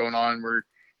behind-the-scenes stuff going on where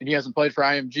he hasn't played for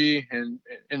IMG and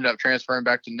ended up transferring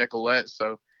back to Nicolette,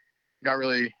 so not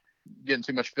really getting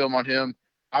too much film on him.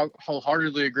 I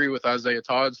wholeheartedly agree with Isaiah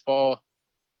Todd's fall,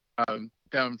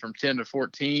 down from 10 to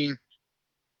 14.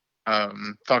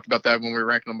 Talked about that when we were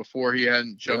ranking him before. He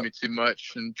hadn't shown me too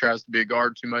much and tries to be a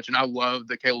guard too much. And I love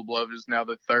that Caleb Love is now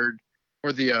the third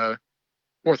or the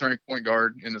fourth ranked point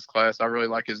guard in this class. I really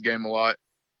like his game a lot.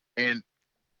 And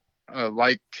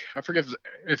I forget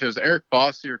if it was Eric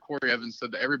Bossy or Corey Evans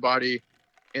said that everybody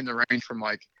in the range from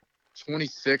like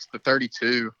 26 to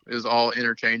 32 is all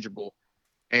interchangeable.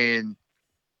 And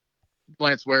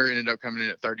Lance Ware ended up coming in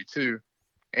at 32.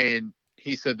 And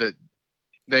he said that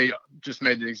they just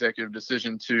made the executive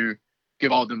decision to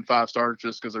give all of them 5 stars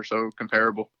just because they're so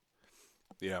comparable.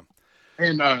 Yeah.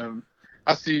 And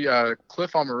I see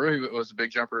Cliff Omaru was a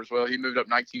big jumper as well. He moved up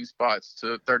 19 spots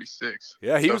to 36.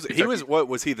 Yeah, he was what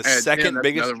was he the second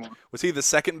biggest? Was he the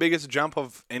second biggest jump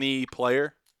of any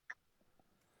player?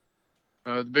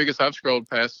 The biggest I've scrolled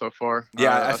past so far.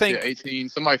 Yeah, I think 18.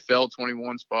 Somebody fell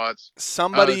 21 spots.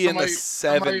 Somebody in the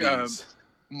 70s.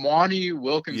 Monty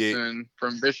Wilkinson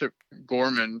from Bishop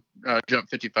Gorman jumped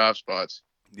 55 spots.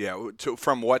 Yeah,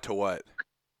 from what to what?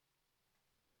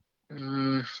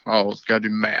 Gotta do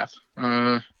math.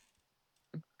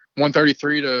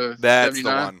 133 to that's 79. The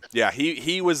one. Yeah,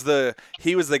 he was the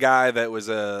guy that was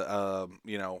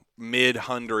mid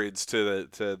hundreds to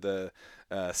the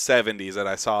 70s that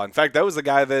I saw. In fact, that was the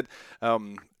guy that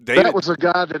that was a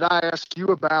guy that I asked you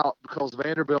about because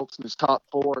Vanderbilt's in his top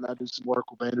 4, and I did some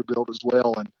work with Vanderbilt as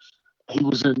well. And he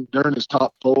was during his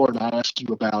top 4, and I asked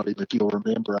you about him, if you'll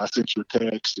remember. I sent you a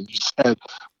text, and you said,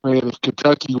 "Man, if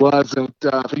he wasn't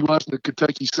a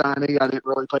Kentucky signee, I didn't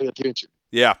really pay attention."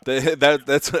 Yeah,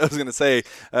 that's what I was going to say.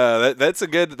 That's a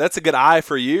good eye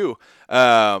for you.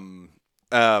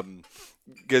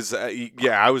 Because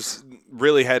I was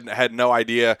really had no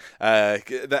idea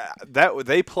that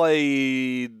they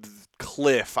played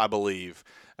Cliff, I believe.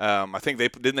 I think they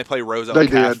play Roselle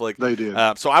Catholic. They did.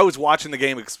 So I was watching the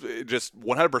game just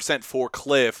 100% for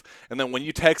Cliff, and then when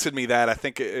you texted me that, I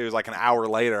think it was like an hour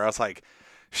later. I was like,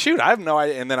 shoot, I have no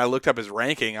idea. And then I looked up his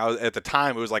ranking. At the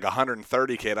time, it was like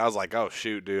 130 kid. I was like, oh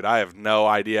shoot, dude, I have no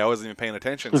idea. I wasn't even paying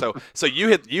attention. So you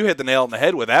hit the nail on the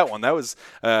head with that one. That was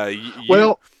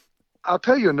well. I'll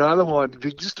tell you another one,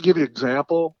 just to give you an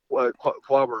example, while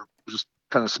we're just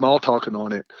kind of small talking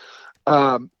on it.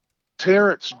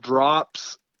 Terrence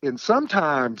drops, and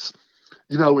sometimes,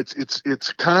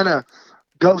 it's kind of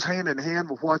goes hand in hand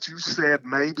with what you said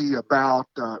maybe about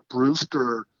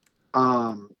Brewster,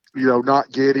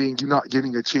 not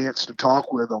getting a chance to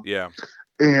talk with him. Yeah.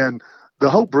 And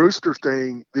the whole Brewster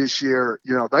thing this year,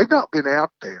 they've not been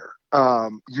out there.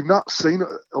 You've not seen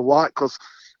a lot because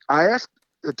I asked.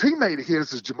 A teammate of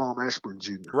his is Jamal Ashburn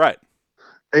Jr. Right.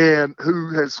 And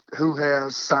who has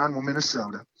signed with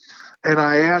Minnesota. And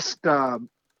I asked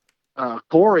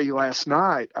Corey last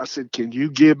night, I said, can you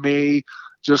give me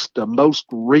just the most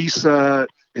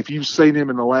recent, if you've seen him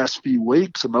in the last few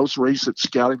weeks, the most recent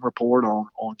scouting report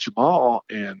on Jamal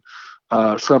and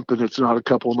something that's not a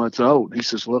couple of months old. He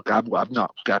says, look, I've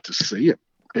not got to see him.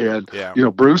 And,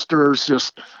 Brewster's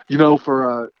just,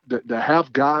 for to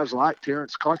have guys like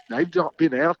Terrence Clark, they've not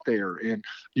been out there. And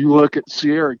you look at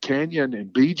Sierra Canyon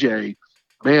and BJ,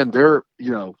 man,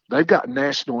 they've got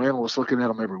national analysts looking at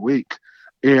them every week.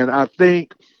 And I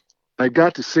think they've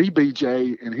got to see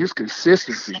BJ and his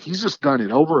consistency. He's just done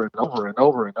it over and over and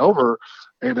over and over.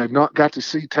 And they've not got to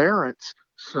see Terrence.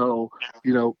 So,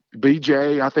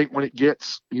 BJ, I think when it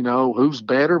gets, who's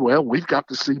better, well, we've got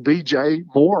to see BJ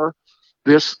more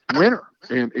this winter,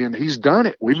 and he's done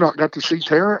it. We've not got to see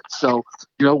Terrence, so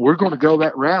we're going to go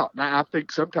that route. Now, I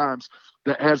think sometimes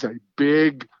that has a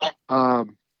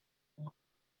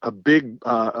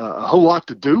whole lot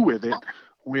to do with it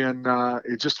when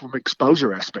it's just from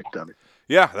exposure aspect of it.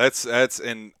 Yeah, that's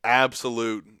an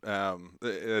absolute.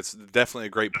 It's definitely a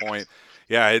great point.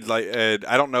 Yeah,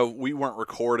 I don't know. We weren't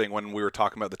recording when we were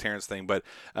talking about the Terrence thing, but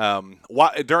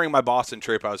during my Boston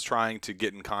trip, I was trying to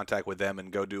get in contact with them and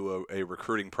go do a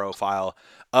recruiting profile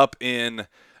up in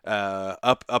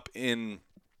up in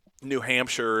New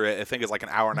Hampshire. I think it's like an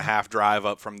hour and a half drive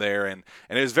up from there, and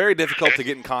it was very difficult to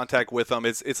get in contact with them.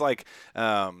 It's like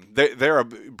they're a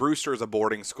Brewster is a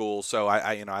boarding school, so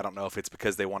I don't know if it's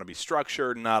because they want to be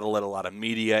structured, not let a lot of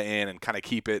media in, and kind of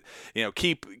keep it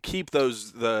keep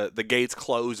those the gates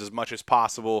closed as much as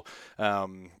possible.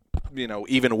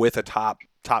 Even with a top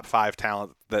five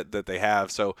talent that they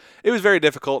have. So it was very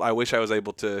difficult. I wish I was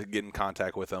able to get in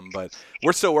contact with them, but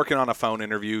we're still working on a phone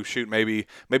interview. Shoot, maybe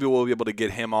we'll be able to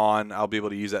get him on. I'll be able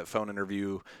to use that phone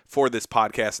interview for this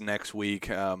podcast next week.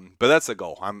 But that's the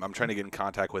goal. I'm trying to get in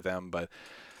contact with them, but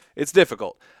it's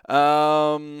difficult.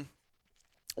 Well,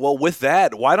 with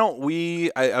that, why don't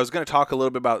we? I was going to talk a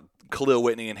little bit about Khalil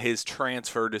Whitney and his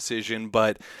transfer decision,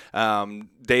 but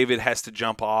David has to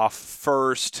jump off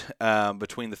first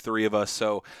between the three of us.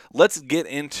 So let's get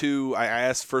into. I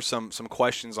asked for some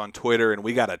questions on Twitter, and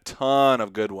we got a ton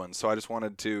of good ones. So I just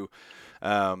wanted to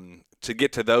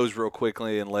get to those real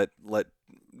quickly and let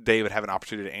David have an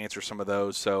opportunity to answer some of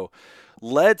those. So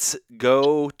let's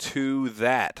go to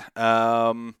that.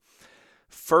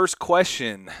 First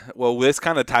question. Well, this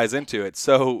kind of ties into it.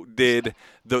 So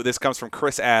this comes from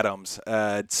Chris Adams.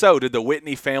 So did the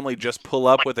Whitney family just pull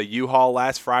up with a U-Haul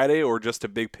last Friday or just a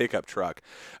big pickup truck?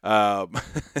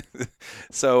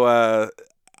 So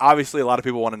obviously a lot of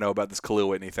people want to know about this Khalil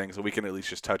Whitney thing, so we can at least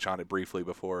just touch on it briefly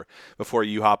before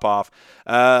you hop off.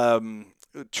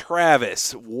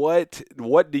 Travis, what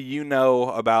do you know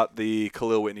about the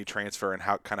Khalil Whitney transfer and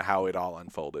how it all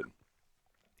unfolded?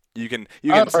 You can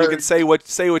say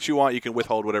what you want. You can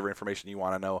withhold whatever information you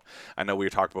want to know. I know we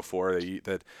talked before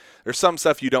that there's some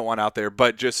stuff you don't want out there,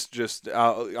 but just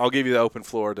I'll give you the open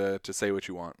floor to say what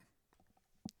you want.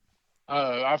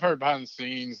 I've heard behind the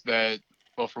scenes that,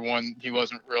 well, for one, he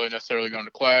wasn't really necessarily going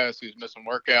to class. He was missing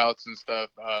workouts and stuff.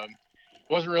 It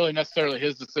wasn't really necessarily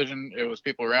his decision. It was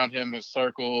people around him, his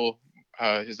circle,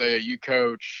 his AAU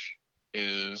coach,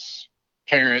 his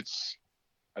parents.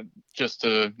 Just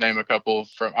to name a couple.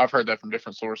 I've heard that from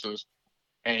different sources,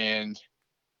 and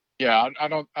yeah,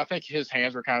 I think his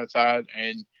hands were kind of tied,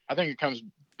 and I think it comes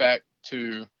back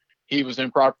to he was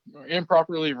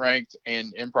improperly ranked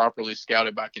and improperly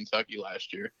scouted by Kentucky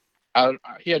last year.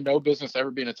 He had no business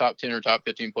ever being a top 10 or top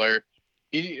 15 player.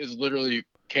 He is literally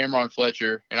Cameron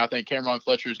Fletcher, and I think Cameron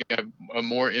Fletcher is going to have a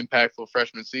more impactful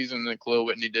freshman season than Khalil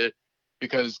Whitney did,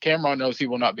 because Cameron knows he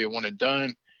will not be a one and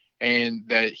done. And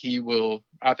that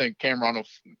I think Cameron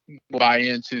will buy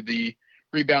into the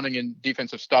rebounding and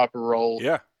defensive stopper role.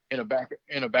 Yeah. In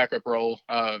a backup role.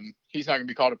 He's not going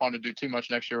to be called upon to do too much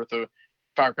next year with the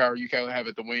firepower you can have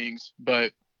at the wings.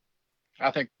 But I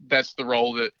think that's the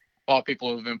role that a lot of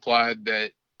people have implied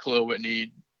that Khalil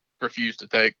Whitney refused to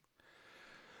take.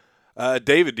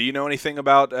 David, do you know anything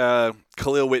about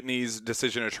Khalil Whitney's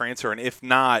decision to transfer? And if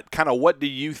not, kind of what do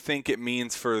you think it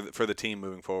means for the team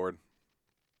moving forward?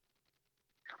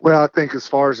 Well, I think as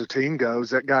far as the team goes,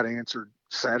 that got answered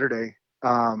Saturday.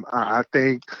 I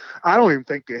don't even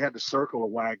think they had to circle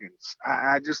of wagons.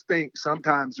 I just think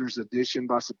sometimes there's addition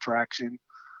by subtraction,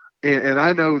 and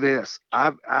I know this.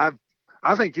 I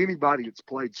think anybody that's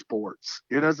played sports,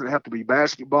 it doesn't have to be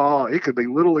basketball. It could be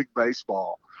Little League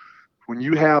baseball. When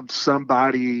you have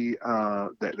somebody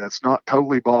that's not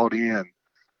totally bought in,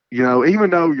 even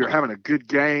though you're having a good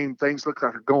game, things look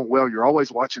like they're going well, you're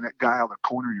always watching that guy out of the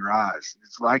corner of your eyes.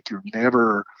 It's like you're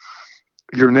never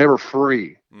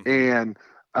free. Mm-hmm. And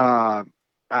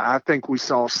I think we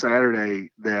saw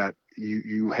Saturday that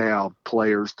you have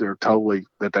players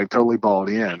that they've totally bought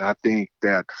in. I think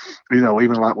that,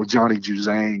 even like with Johnny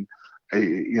Juzang,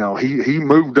 he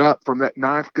moved up from that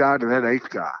ninth guy to that eighth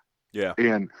guy. Yeah.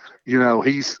 And,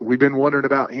 we've been wondering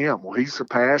about him. Well, he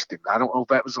surpassed him. I don't know if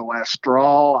that was the last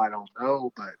straw. I don't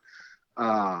know. But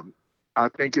I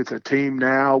think it's a team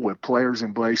now with players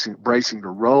embracing the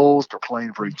roles. They're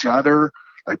playing for each other.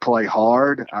 They play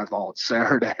hard. I thought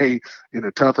Saturday, in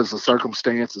the toughest of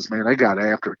circumstances, man, they got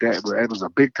after it. It was a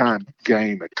big-time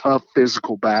game, a tough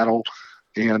physical battle.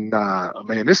 And,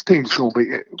 man, this team's going to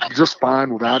be just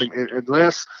fine without him.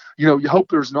 Unless, you hope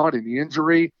there's not an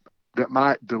injury that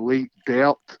might delete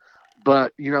depth.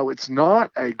 But, it's not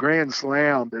a grand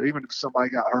slam that even if somebody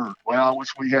got hurt, well, I wish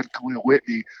we had Khalil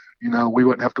Whitney, we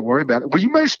wouldn't have to worry about it. Well, you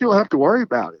may still have to worry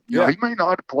about it. He may not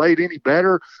have played any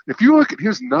better. If you look at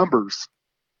his numbers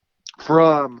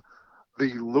from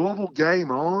the Louisville game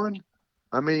on,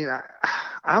 I mean,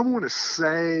 I want to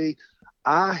say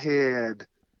I had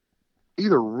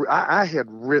I had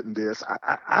written this.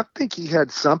 I think he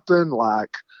had something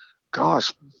like,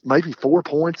 gosh, maybe 4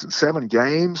 points in 7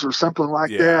 games or something like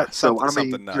Yeah, that. So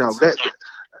something I mean, something nuts.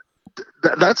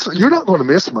 that's you're not going to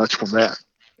miss much from that.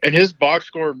 And his box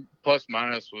score plus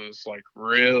minus was like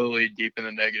really deep in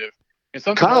the negative. And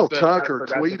something else Kyle that I Tucker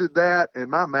forgot to tweeted that, and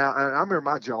my mouth. I remember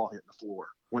my jaw hitting the floor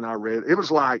when I read it. It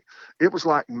was like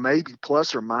maybe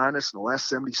plus or minus in the last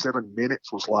 77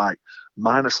 minutes was like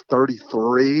minus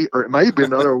 33, or it may have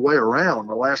been the other way around.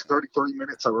 The last 33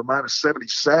 minutes they were minus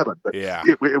 77, but Yeah.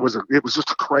 it was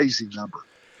just a crazy number.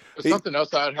 something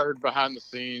else I had heard behind the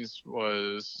scenes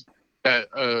was that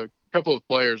a couple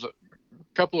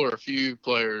or a few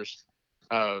players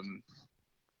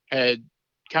had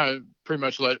kind of pretty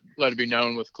much let it be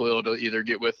known with Khalil to either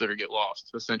get with it or get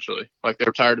lost, essentially. Like they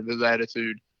were tired of his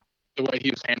attitude, the way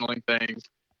he was handling things.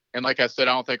 And like I said,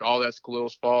 I don't think all that's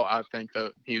Khalil's fault. I think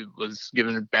that he was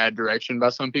given a bad direction by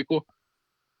some people.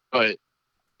 But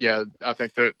yeah, I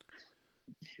think that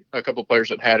a couple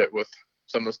players had it with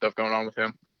some of the stuff going on with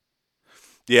him.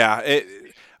 Yeah,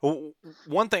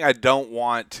 one thing I don't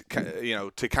want,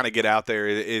 to kind of get out there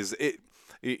is it.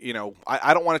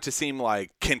 I don't want it to seem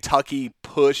like Kentucky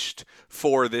pushed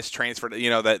for this transfer.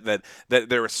 That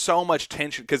there was so much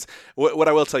tension, because what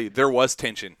I will tell you, there was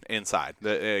tension inside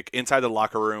the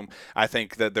locker room. I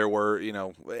think that there were,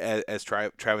 as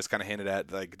Travis kind of hinted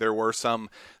at, like there was some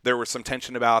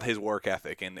tension about his work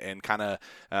ethic, and kind of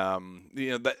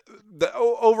the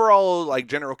overall like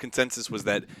general consensus was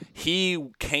that he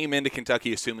came into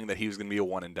Kentucky assuming that he was going to be a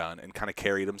one and done, and kind of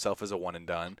carried himself as a one and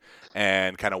done,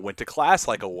 and kind of went to class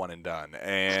like a one and done,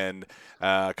 and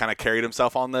kind of carried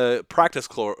himself on the practice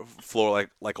floor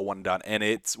like a one and done, and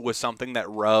it was something that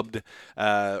rubbed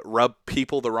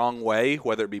people the wrong way,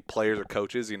 whether it be players or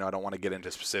coaches. I don't want to get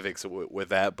into specifics with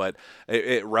that, but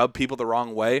it rubbed people the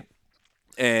wrong way,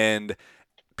 and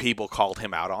people called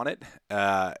him out on it,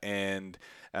 and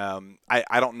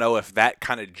I don't know if that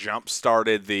kind of jump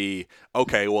started the,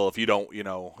 okay, well, if you don't,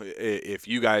 if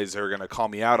you guys are going to call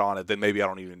me out on it, then maybe I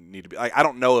don't even need to be, like, I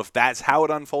don't know if that's how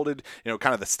it unfolded,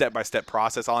 kind of the step-by-step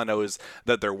process. All I know is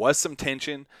that there was some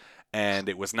tension, and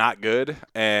it was not good,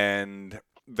 and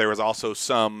there was also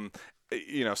some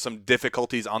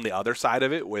difficulties on the other side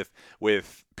of it with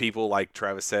people, like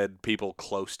Travis said, people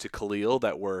close to Khalil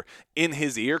that were in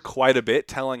his ear quite a bit,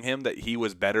 telling him that he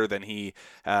was better than he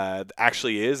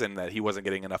actually is, and that he wasn't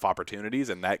getting enough opportunities.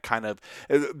 And that kind of,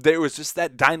 there was just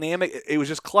that dynamic. It was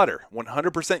just clutter,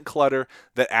 100% clutter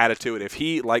that added to it. If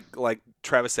he, like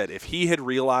Travis said, if he had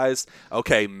realized,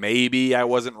 okay, maybe I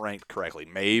wasn't ranked correctly,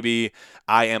 maybe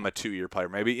I am a 2-year player,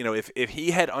 maybe, if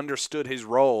he had understood his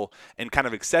role and kind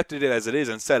of accepted it as it is,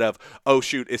 instead of, oh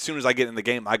shoot, as soon as I get in the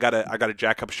game, I gotta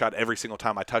jack up a shot every single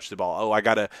time I touch the ball. Oh, I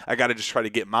gotta just try to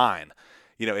get mine.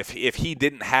 If he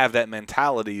didn't have that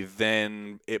mentality,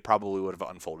 then it probably would have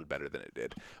unfolded better than it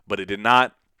did. But it did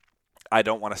not. I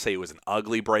don't want to say it was an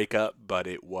ugly breakup, but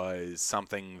it was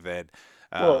something that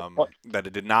that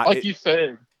it did not. Like you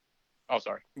said, oh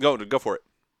sorry. Go for it.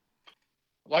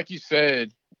 Like you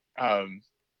said,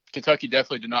 Kentucky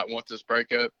definitely did not want this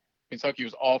breakup. Kentucky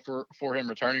was all for him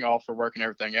returning, all for working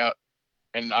everything out.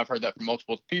 And I've heard that from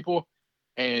multiple people.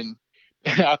 And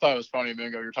I thought it was funny a minute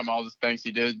ago. You were talking about all the things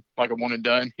he did like a one and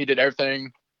done. He did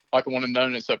everything like a one and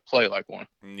done except play like one.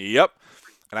 Yep.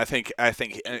 And I think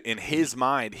in his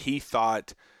mind, he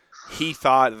thought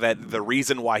that the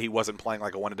reason why he wasn't playing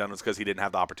like a one and done was because he didn't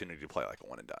have the opportunity to play like a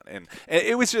one and done. And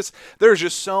it was just, there's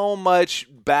just so much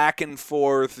back and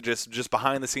forth, just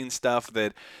behind the scenes stuff,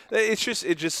 that it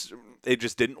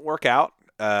just didn't work out.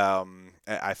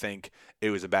 I think it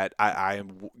was a bad. I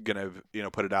am gonna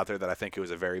put it out there that I think it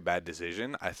was a very bad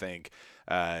decision. I think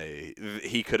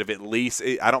he could have at least.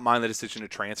 I don't mind the decision to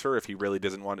transfer if he really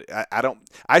doesn't want. I don't.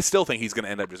 I still think he's going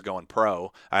to end up just going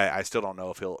pro. I still don't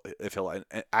know if he'll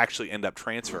actually end up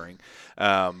transferring.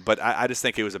 But I just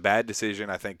think it was a bad decision.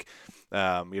 I think.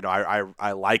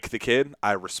 I like the kid.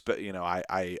 I respect.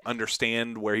 I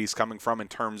understand where he's coming from in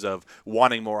terms of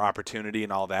wanting more opportunity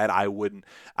and all that. I wouldn't.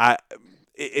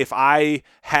 If I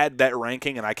had that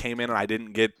ranking and I came in and I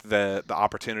didn't get the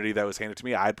opportunity that was handed to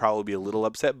me, I'd probably be a little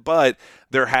upset. But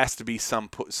there has to be some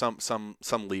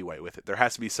leeway with it. There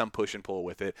has to be some push and pull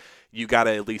with it. You got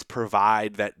to at least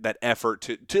provide that effort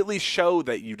to at least show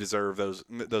that you deserve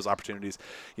those opportunities.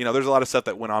 There's a lot of stuff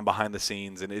that went on behind the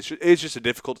scenes, and it's just a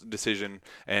difficult decision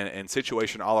and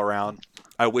situation all around.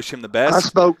 I wish him the best. I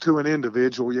spoke to an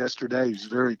individual yesterday who's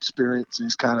very experienced in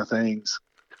these kind of things.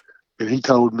 And he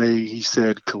told me, he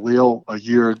said, Khalil a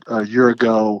year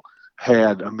ago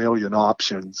had 1 million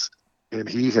options, and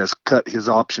he has cut his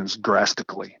options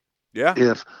drastically. Yeah.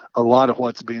 if a lot of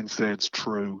what's being said is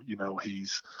true.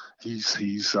 He's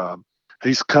he's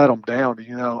cut them down.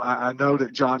 I know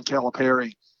that John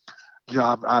Calipari.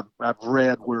 I've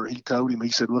read where he told him.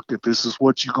 He said, "Look, if this is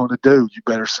what you're going to do, you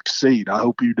better succeed. I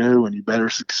hope you do, and you better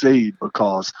succeed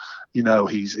because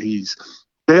he's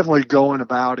definitely going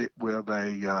about it with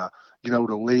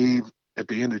to leave at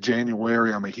the end of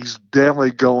January. I mean, he's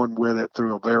definitely going with it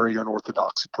through a very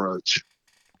unorthodox approach."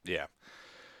 Yeah.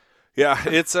 Yeah,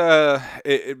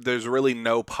 there's really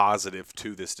no positive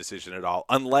to this decision at all,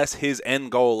 unless his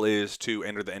end goal is to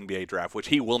enter the NBA draft, which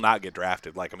he will not get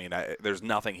drafted. Like, I mean, there's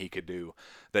nothing he could do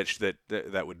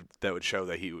that would show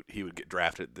that he would get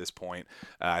drafted at this point.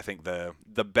 I think the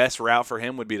best route for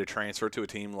him would be to transfer to a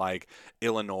team like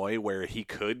Illinois, where he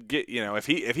could get,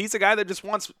 if he's a guy that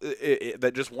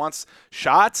just wants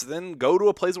shots, then go to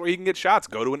a place where he can get shots.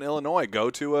 Go to an Illinois, go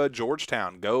to a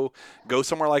Georgetown, go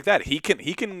somewhere like that. He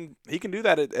can do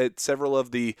that at several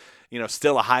of the,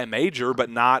 still a high major, but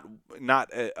not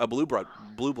a blue blood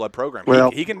program. Well,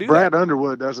 He can do that. Brad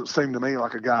Underwood doesn't seem to me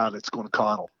like a guy that's going to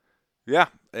coddle. Yeah,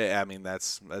 I mean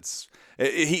that's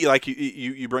he, like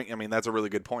you bring. I mean, that's a really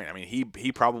good point. I mean,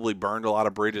 he probably burned a lot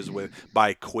of bridges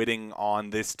by quitting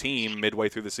on this team midway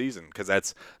through the season, because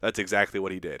that's exactly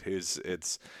what he did.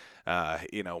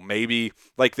 Maybe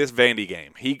like this Vandy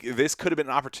game, this could have been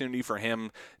an opportunity for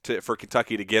him for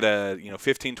Kentucky to get a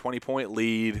 15, 20 point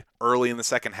lead early in the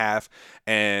second half,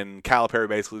 and Calipari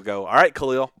basically go, all right,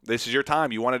 Khalil, this is your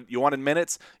time. You wanted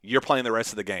minutes, you're playing the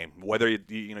rest of the game, whether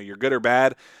you're good or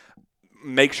bad.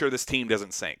 Make sure this team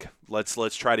doesn't sink.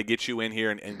 Let's try to get you in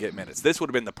here and get minutes. This would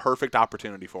have been the perfect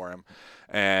opportunity for him,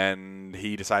 and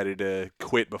he decided to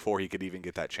quit before he could even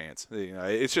get that chance.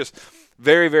 It's just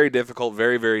very, very difficult,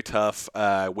 very, very tough.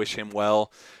 Wish him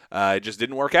well. It just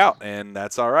didn't work out, and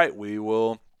that's all right.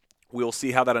 We'll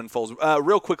see how that unfolds.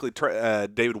 Real quickly,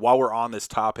 David, while we're on this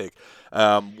topic,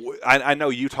 I know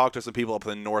you talked to some people up in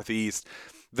the Northeast.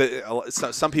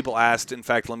 Some people asked. In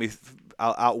fact,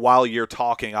 while you're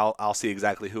talking, I'll see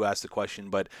exactly who asked the question.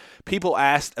 But people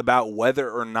asked about whether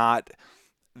or not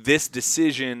this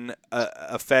decision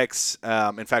affects.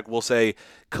 In fact, we'll say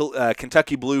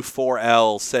Kentucky Blue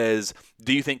 4L says,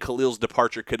 "Do you think Khalil's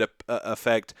departure could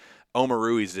affect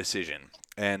Omarui's decision?"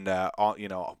 And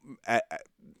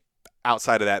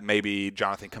outside of that, maybe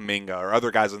Jonathan Kuminga or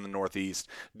other guys in the Northeast.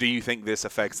 Do you think this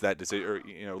affects that decision? Or,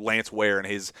 Lance Ware and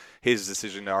his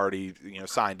decision to already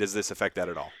sign. Does this affect that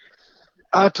at all?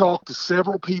 I talked to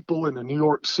several people in the New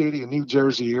York City and New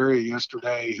Jersey area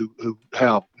yesterday who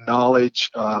have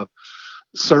knowledge of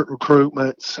certain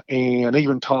recruitments, and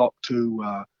even talked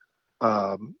to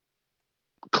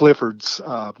Clifford's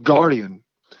guardian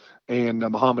and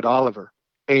Muhammad Oliver.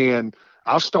 And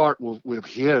I'll start with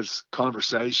his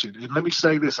conversation. And let me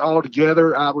say this all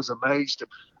together. I was amazed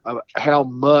at how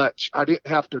much I didn't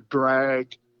have to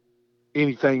drag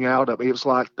anything out of it. It was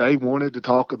like they wanted to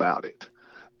talk about it.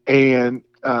 And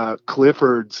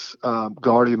Clifford's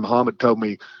guardian, Muhammad, told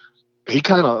me, he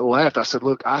kind of laughed. I said,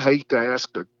 "Look, I hate to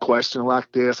ask a question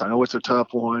like this. I know it's a tough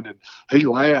one." And he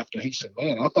laughed and he said,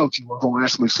 "Man, I thought you were going to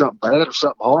ask me something bad or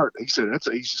something hard." He said, "That's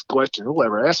the easiest question you'll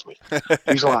ever ask me."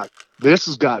 He's like, "This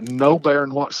has got no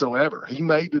bearing whatsoever." He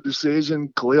made the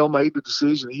decision. Khalil made the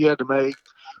decision he had to make.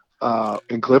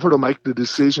 And Clifford will make the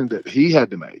decision that he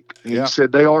had to make. And Yeah. He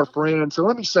said they are friends. So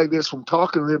let me say this, from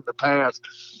talking to them in the past,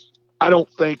 I don't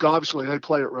think, obviously, they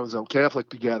play at Roselle Catholic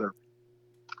together,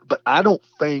 but I don't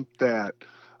think that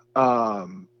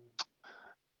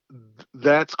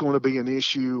that's going to be an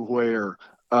issue where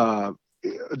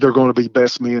they're going to be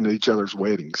best men at each other's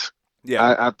weddings.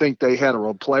 Yeah. I think they had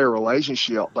a player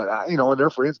relationship, but and they're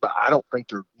friends, but I don't think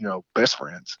they're best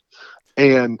friends.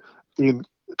 And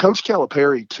Coach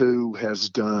Calipari too has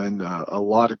done a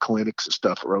lot of clinics and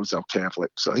stuff at Roselle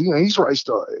Catholic, so he's raised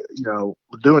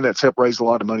doing that's helped raise a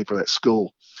lot of money for that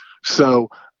school. So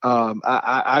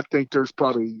I think there's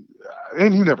probably,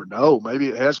 and you never know, maybe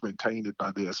it has been tainted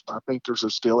by this, but I think there's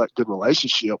still that good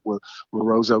relationship with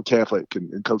Roselle Catholic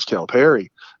and Coach Calipari.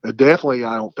 Definitely,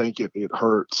 I don't think it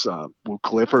hurts with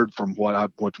Clifford from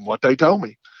what they told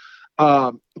me.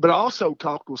 But I also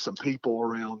talked with some people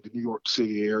around the New York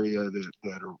City area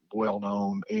that are well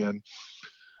known and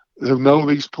who know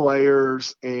these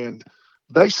players, and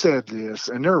they said this,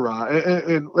 and they're right.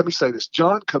 And let me say this: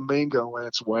 John Kuminga and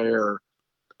Lance Ware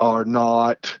are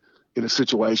not in a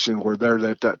situation where they're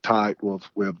that tight with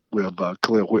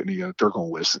Khalil Whitney that they're going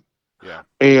to listen. Yeah.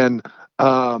 And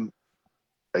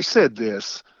they said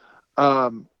this.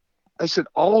 They said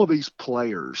all of these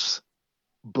players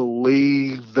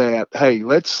believe that, hey,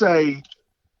 let's say,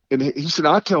 and he said,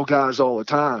 I tell guys all the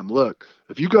time, look,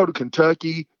 If you go to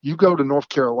Kentucky, you go to North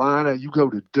Carolina, you go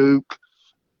to Duke,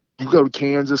 you go to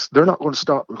Kansas, they're not going to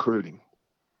stop recruiting.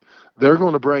 They're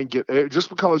going to just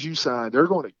because you signed, they're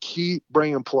going to keep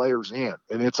bringing players in.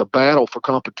 And it's a battle for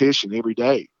competition every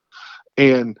day.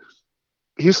 And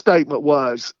his statement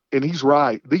was, and he's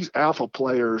right, these alpha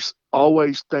players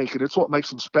always think, and it's what makes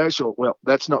them special. Well,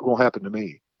 that's not going to happen to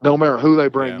me. No matter who they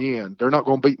bring in, they're not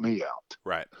going to beat me out.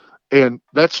 Right. And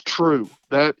that's true.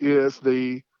 That's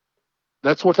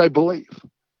what they believe.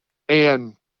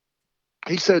 And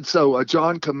he said, so a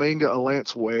John Kaminga, a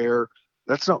Lance Ware,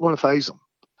 that's not going to faze them.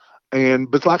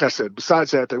 But like I said,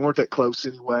 besides that, they weren't that close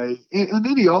anyway. And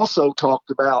then he also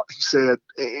talked about, he said,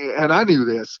 and I knew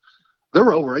this, there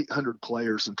were over 800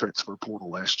 players in transfer portal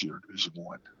last year in Division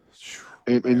One.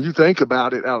 And you think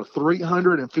about it, out of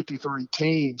 353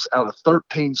 teams, out of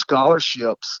 13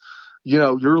 scholarships,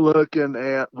 you're looking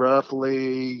at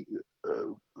roughly,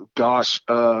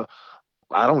 I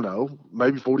don't know,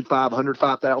 maybe 4,500,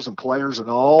 5,000 players in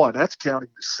all, and that's counting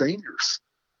the seniors.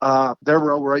 There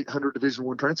were over 800 Division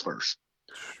I transfers.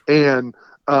 And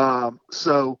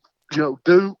so,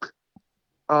 Duke,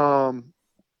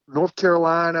 North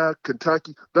Carolina,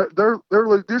 Kentucky, these are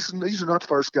not the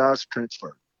first guys to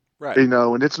transfer. Right.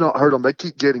 And it's not hurt them. They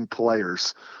keep getting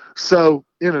players. So,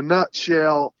 in a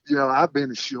nutshell, I've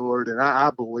been assured, and I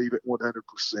believe it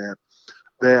 100%,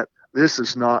 that this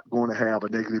is not going to have a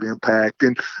negative impact.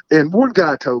 And one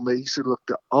guy told me, he said, look,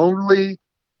 the only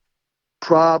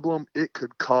problem it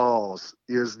could cause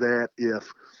is that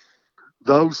if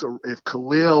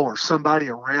Khalil or somebody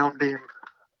around him,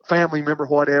 family member,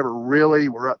 whatever, really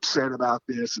were upset about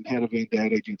this and had a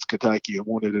vendetta against Kentucky and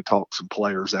wanted to talk some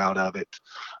players out of it.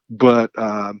 But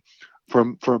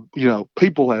from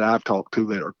people that I've talked to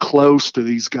that are close to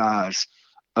these guys,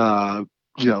 I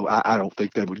don't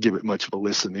think they would give it much of a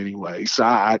listen anyway. So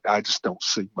I just don't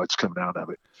see much coming out of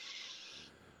it.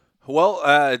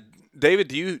 Well, David,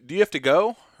 do you have to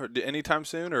go anytime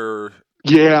soon, or?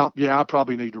 Yeah, I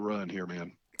probably need to run here,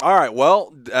 man. All right.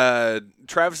 Well,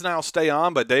 Travis and I will stay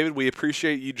on, but David, we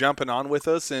appreciate you jumping on with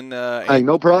us and hey,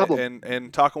 no problem,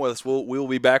 and talking with us. We'll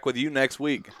be back with you next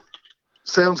week.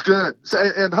 Sounds good.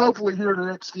 And hopefully here in the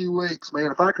next few weeks,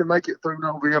 man, if I can make it through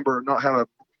November and not have a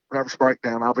nervous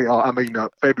breakdown,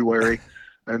 February,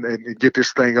 and get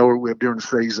this thing over with during the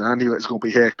season. I knew it's going to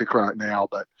be hectic right now,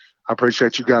 but I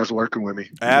appreciate you guys working with me.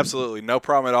 Absolutely. No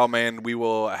problem at all, man. We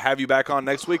will have you back on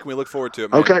next week, and we look forward to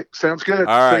it, man. Okay. Sounds good.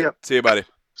 All right. See you, buddy.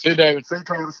 See you, David. See you,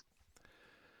 Travis.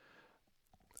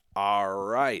 All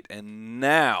right. And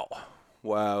now,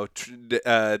 wow,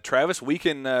 Travis, we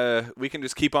can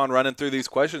just keep on running through these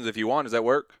questions if you want. Does that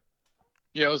work?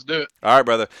 Yeah, let's do it. All right,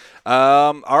 brother.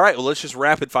 All right, well, let's just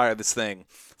rapid fire this thing.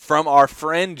 From our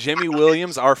friend Jimmy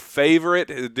Williams, our favorite.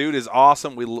 The dude is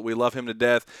awesome. We love him to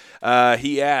death.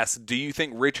 He asked, do you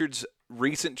think Richard's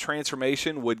recent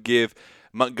transformation would give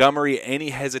Montgomery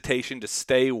any hesitation to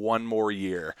stay one more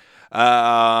year?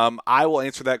 I will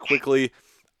answer that quickly.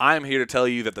 I'm here to tell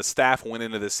you that the staff went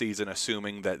into this season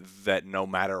assuming that no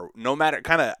matter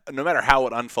how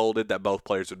it unfolded, that both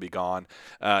players would be gone.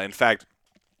 In fact,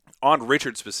 on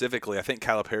Richard specifically, I think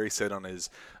Calipari said on his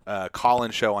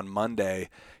call-in show on Monday,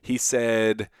 he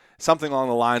said something along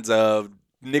the lines of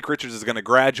Nick Richards is going to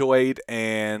graduate,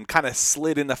 and kind of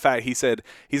slid in the fact he said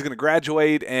he's going to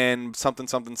graduate and something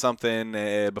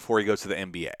before he goes to the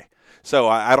NBA. So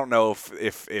I don't know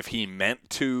if he meant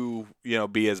to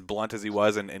be as blunt as he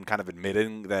was and kind of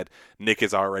admitting that Nick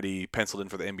is already penciled in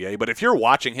for the NBA. But if you're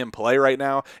watching him play right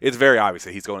now, it's very obvious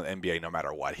that he's going to the NBA no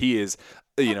matter what. He is,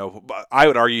 I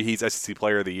would argue he's SEC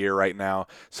Player of the Year right now.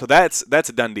 So that's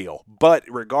a done deal. But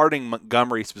regarding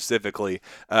Montgomery specifically,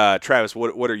 Travis,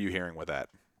 what are you hearing with that?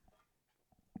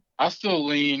 I still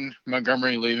lean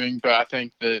Montgomery leaving, but I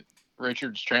think that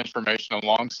Richard's transformation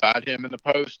alongside him in the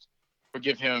post would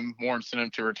give him more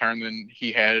incentive to return than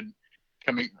he had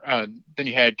coming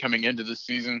into the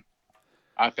season.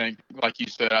 I think, like you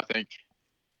said, at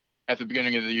the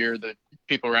beginning of the year that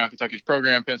people around Kentucky's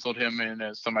program penciled him in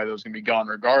as somebody that was going to be gone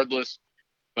regardless.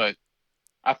 But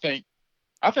I think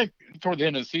toward the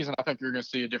end of the season, I think you're going to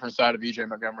see a different side of EJ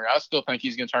Montgomery. I still think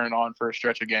he's going to turn it on for a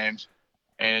stretch of games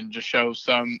and just show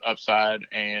some upside.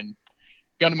 And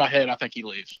gun to my head, I think he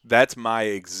leaves. That's my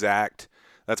exact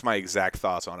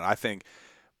thoughts on it. I think,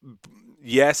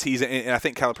 yes, and I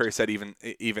think Calipari said even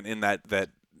in that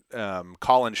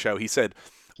call-in show, he said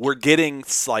we're getting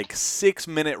like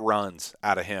 6-minute runs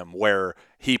out of him where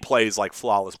he plays like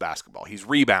flawless basketball. He's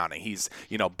rebounding. He's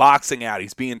boxing out.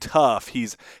 He's being tough.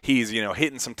 He's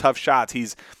hitting some tough shots.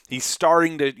 He's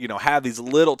starting to have these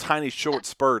little tiny short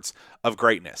spurts of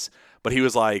greatness. but he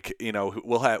was like,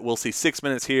 we'll see 6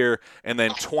 minutes here, and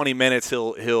then 20 minutes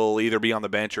he'll either be on the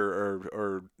bench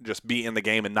or just be in the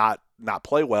game and not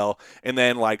play well, and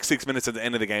then like 6 minutes at the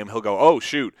end of the game he'll go, oh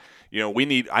shoot,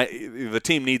 the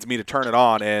team needs me to turn it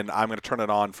on, and I'm going to turn it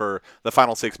on for the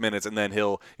final 6 minutes, and then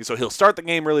he'll start the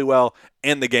game really well,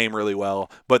 end the game really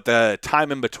well, but the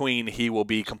time in between he will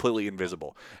be completely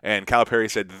invisible. And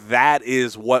Calipari said that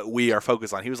is what we are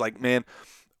focused on. He was like, man,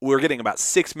 we're getting about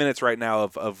 6 minutes right now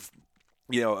of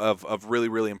really,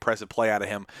 really impressive play out of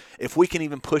him. If we can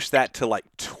even push that to like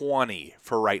 20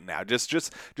 for right now, just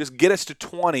get us to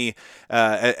 20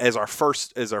 as our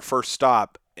first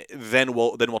stop, then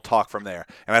we'll talk from there.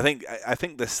 And I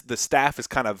think the staff is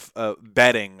kind of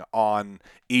betting on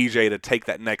EJ to take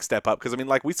that next step up, because I mean,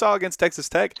 like we saw against Texas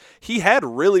Tech, he had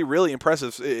really, really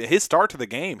impressive his start to the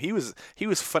game. He was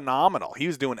phenomenal. He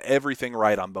was doing everything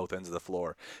right on both ends of the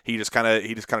floor. He just kind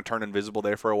of turned invisible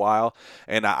there for a while,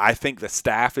 and I think the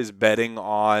staff is betting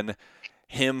on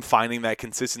him finding that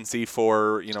consistency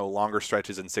for longer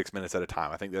stretches in 6 minutes at a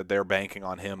time. I think that they're banking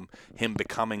on him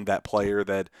becoming that player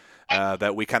that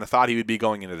we kind of thought he would be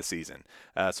going into the season.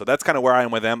 So that's kind of where I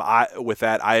am with them. With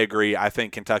that, I agree. I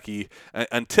think Kentucky,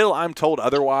 until I'm told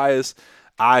otherwise,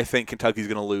 I think Kentucky's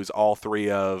going to lose all three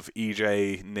of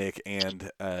EJ, Nick,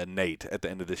 and Nate at the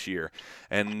end of this year,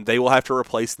 and they will have to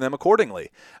replace them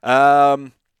accordingly.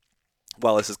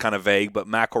 Well, this is kind of vague, but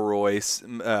Colin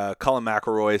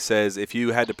McElroy says, if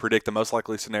you had to predict the most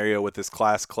likely scenario with this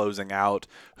class closing out,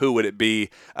 who would it be?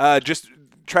 Just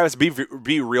Travis, be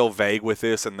real vague with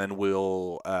this, and then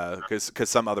we'll because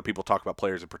some other people talk about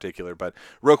players in particular. But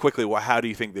real quickly, how do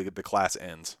you think the class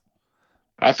ends?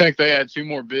 I think they had two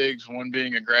more bigs, one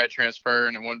being a grad transfer,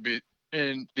 and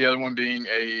the other one being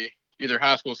either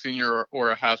high school senior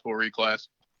or a high school reclass.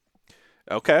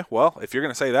 Okay, well, if you're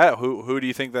going to say that, who do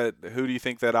you think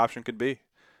that option could be?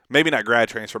 Maybe not grad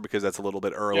transfer, because that's a little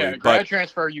bit early. Yeah, grad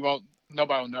transfer,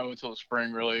 nobody will know until the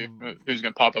spring really who's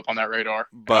going to pop up on that radar.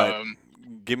 But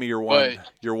give me your one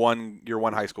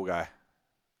high school guy.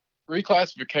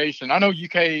 Reclassification. I know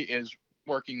UK is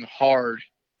working hard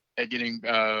at getting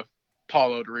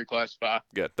Paulo to reclassify.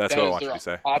 Good, that's what I want you to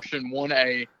say. Option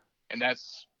 1A, and I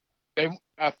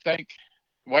think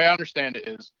the way I understand it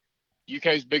is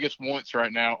UK's biggest wants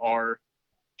right now are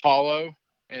Paulo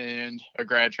and a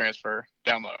grad transfer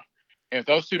down low. And if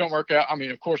those two don't work out, I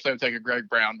mean, of course they would take a Greg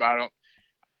Brown, but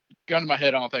gun to my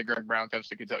head, I don't think Greg Brown comes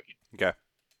to Kentucky. Okay.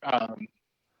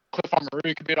 Cliff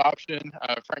Armory could be an option.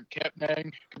 Frank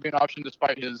Kepnang could be an option,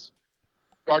 despite his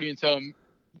guardian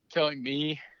telling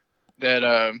me that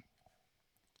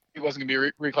he wasn't going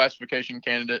to be a reclassification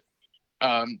candidate.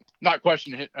 Not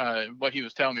questioning what he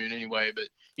was telling me in any way, but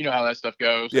you know how that stuff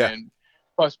goes. Yeah. And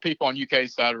plus, people on UK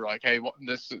side are like, "Hey,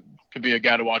 this could be a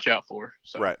guy to watch out for."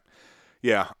 So. Right.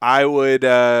 Yeah, I would.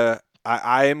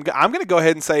 I'm going to go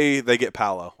ahead and say they get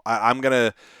Paolo. I'm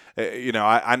going to,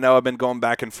 I know I've been going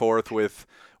back and forth with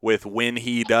when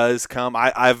he does come.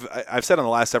 I've said on the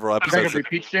last several episodes. I think it'll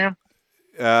be Peach Jam.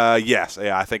 Yes,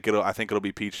 yeah, I think it'll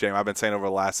be Peach Jam. I've been saying over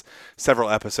the last several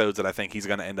episodes that I think he's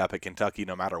going to end up at Kentucky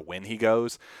no matter when he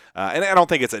goes, and I don't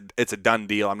think it's a done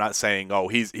deal. I'm not saying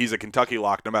he's a Kentucky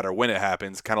lock no matter when it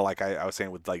happens. Kind of like I was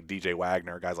saying with like DJ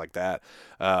Wagner, guys like that,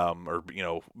 or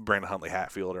Brandon Huntley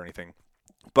Hatfield or anything.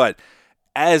 But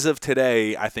as of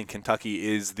today, I think Kentucky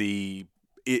is the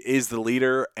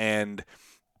leader, and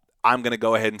I'm going to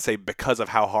go ahead and say because of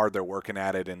how hard they're working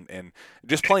at it and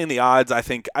just playing the odds, I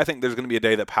think there's going to be a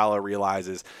day that Paolo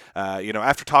realizes,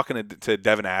 after talking to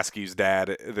Devin Askew's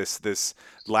dad this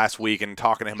last week and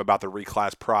talking to him about the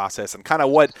reclass process and kind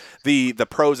of what the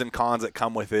pros and cons that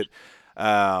come with it,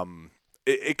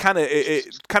 it kind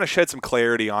of shed some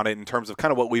clarity on it in terms of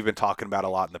kind of what we've been talking about a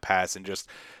lot in the past, and just,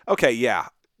 okay, yeah.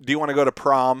 Do you want to go to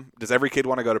prom? Does every kid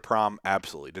want to go to prom?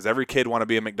 Absolutely. Does every kid want to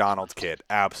be a McDonald's kid?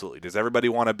 Absolutely. Does everybody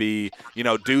want to be,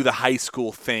 do the high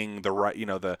school thing,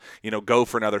 go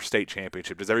for another state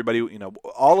championship? Does everybody,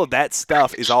 all of that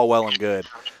stuff is all well and good.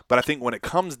 But I think when it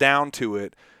comes down to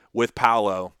it with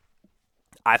Paolo,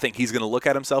 I think he's going to look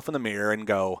at himself in the mirror and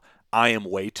go, I am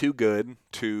way too good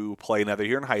to play another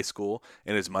year in high school,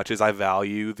 and as much as I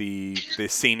value the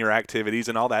senior activities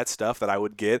and all that stuff that I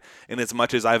would get, and as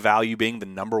much as I value being the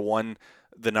number one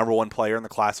player in the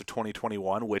class of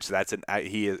 2021, which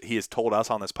he has told us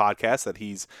on this podcast that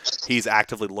he's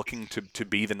actively looking to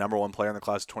be the number one player in the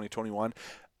class of 2021.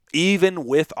 Even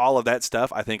with all of that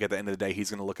stuff, I think at the end of the day, he's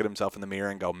going to look at himself in the mirror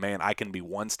and go, man, I can be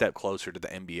one step closer to the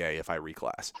NBA if I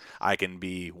reclass. I can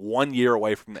be 1 year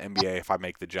away from the NBA if I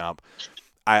make the jump.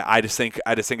 I just think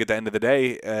at the end of the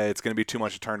day, it's going to be too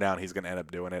much to turn down. He's going to end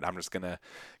up doing it. I'm just going to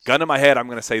gun to my head. I'm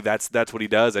going to say that's what he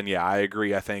does. And yeah, I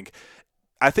agree. I think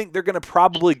they're going to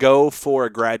probably go for a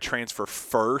grad transfer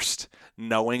first,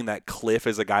 knowing that Cliff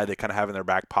is a guy they kind of have in their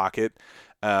back pocket.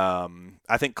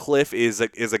 I think Cliff is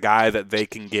a guy that they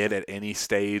can get at any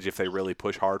stage if they really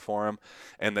push hard for him,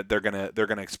 and that they're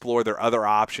gonna explore their other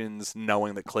options,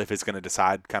 knowing that Cliff is going to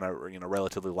decide kind of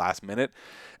relatively last minute,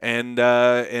 and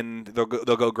they'll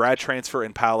go grad transfer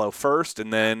in Paolo first,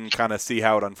 and then kind of see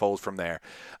how it unfolds from there.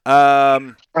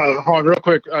 Hold on, real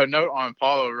quick. Note on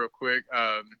Paulo, real quick.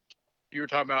 You were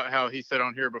talking about how he said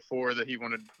on here before that he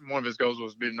wanted one of his goals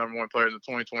was to be the number one player in the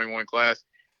 2021 class.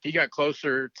 He got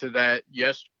closer to that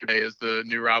yesterday as the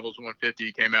new Rivals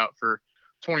 150 came out for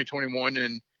 2021,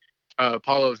 and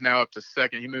Paulo is now up to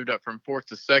second. He moved up from fourth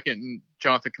to second, and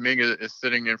Jonathan Kuminga is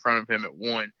sitting in front of him at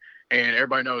one. And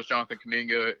everybody knows Jonathan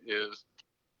Kuminga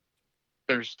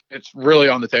it's really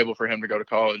on the table for him to go to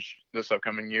college this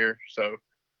upcoming year. So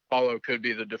Paulo could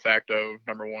be the de facto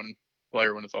number one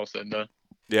player when it's all said and done.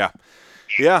 Yeah.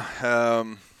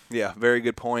 Very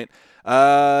good point.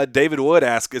 David Wood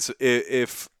asks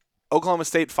if Oklahoma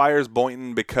State fires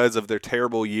Boynton because of their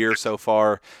terrible year so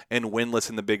far and winless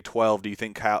in the Big 12. Do you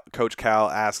think Coach Cal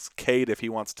asks Cade if he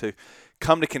wants to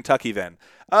come to Kentucky then?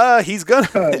 He's gonna.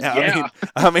 Yeah.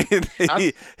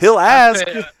 He'll ask.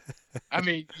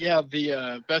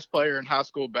 The best player in high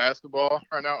school basketball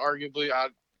right now, arguably.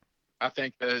 I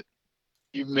think that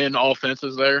you men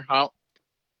offenses there. I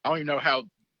don't even know how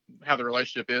the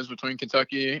relationship is between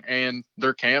Kentucky and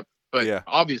their camp, but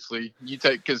obviously you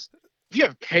take, because if you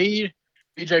have Cade,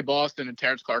 BJ Boston, and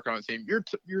Terrence Clark on the team,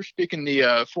 you're speaking the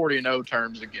 40-0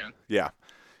 terms again. Yeah,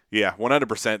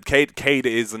 100%. Cade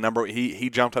is the number. He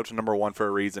jumped up to number one for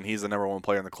a reason. He's the number one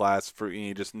player in the class for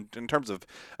just in terms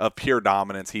of pure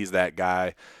dominance. He's that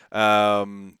guy.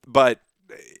 But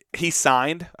he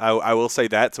signed. I will say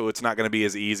that, so it's not going to be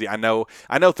as easy. I know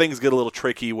things get a little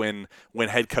tricky when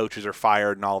head coaches are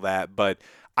fired and all that, but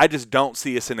I just don't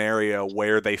see a scenario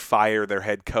where they fire their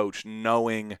head coach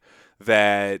knowing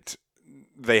that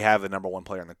they have the number one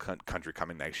player in the country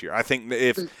coming next year. I think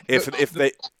if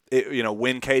they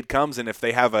when Cade comes, and if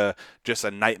they have just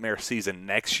a nightmare season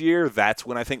next year, that's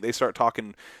when I think they start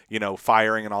talking,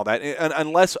 firing and all that. And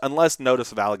unless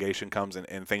notice of allegation comes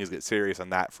and things get serious on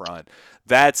that front,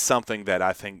 that's something that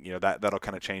I think, that'll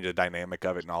kind of change the dynamic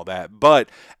of it and all that. But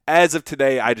as of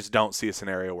today, I just don't see a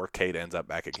scenario where Cade ends up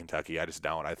back at Kentucky. I just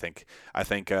don't. I think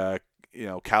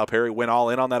Calipari went all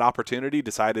in on that opportunity,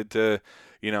 decided to,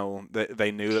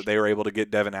 they knew that they were able to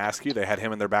get Devin Askew. They had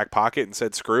him in their back pocket and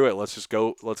said, screw it, let's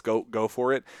go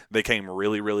for it. They came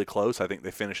really, really close. I think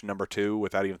they finished number 2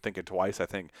 without even thinking twice. I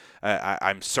think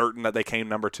I'm certain that they came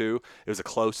number 2. It was a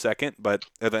close second, but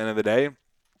at the end of the day,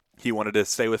 he wanted to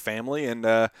stay with family,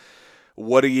 and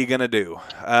what are you going to do?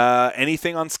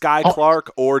 Anything on Sky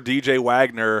Clark or DJ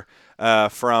Wagner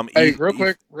from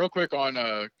real quick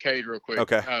on Cade real quick.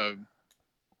 Okay.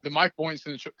 The Mike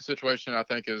Boynton situation, I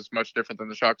think, is much different than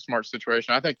the Shaka Smart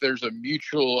situation. I think there's a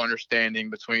mutual understanding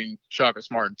between Shaka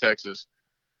Smart and Texas,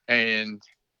 and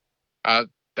I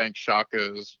think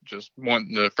Shaka is just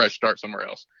wanting a fresh start somewhere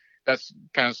else. That's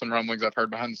kind of some rumblings I've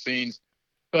heard behind the scenes.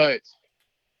 But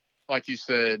like you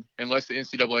said, unless the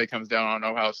NCAA comes down on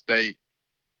Ohio State,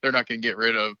 they're not going to get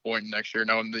rid of Boynton next year,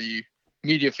 knowing the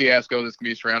media fiasco that's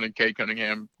going to be surrounding Cade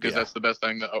Cunningham, because that's the best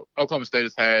thing that Oklahoma State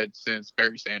has had since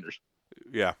Barry Sanders.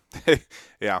 Yeah,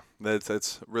 that's a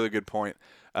really good point.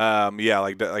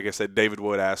 Like I said, David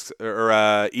Wood asks,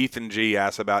 or Ethan G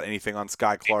asks about anything on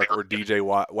Sky Clark or DJ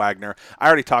Wagner. I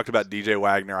already talked about DJ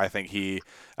Wagner. I think he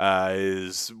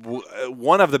is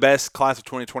one of the best class of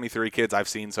 2023 kids I've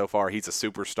seen so far. He's a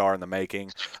superstar in the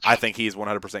making. I think he's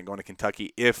 100% going to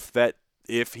Kentucky.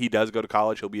 If he does go to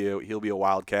college, he'll be a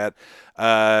Wildcat.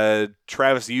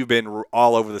 Travis, you've been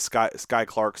all over the Sky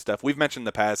Clark stuff. We've mentioned in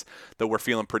the past that we're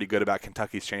feeling pretty good about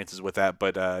Kentucky's chances with that,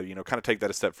 but kind of take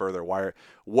that a step further.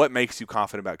 What makes you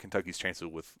confident about Kentucky's chances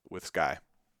with Sky?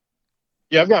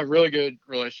 Yeah, I've got a really good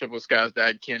relationship with Sky's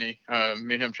dad, Kenny.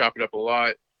 Me and him chop it up a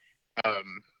lot.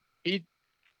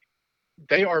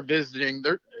 They are visiting.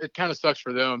 It kind of sucks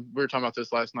for them. We were talking about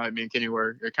this last night, me and Kenny,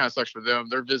 where it kind of sucks for them.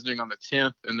 They're visiting on the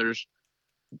 10th, and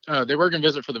they were going to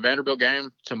visit for the Vanderbilt game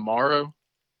tomorrow,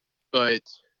 but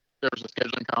there was a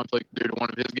scheduling conflict due to one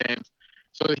of his games.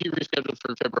 So he rescheduled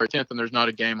for February 10th, and there's not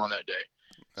a game on that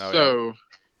day.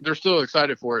 They're still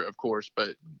excited for it, of course,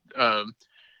 but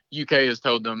UK has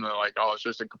told them that, it's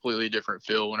just a completely different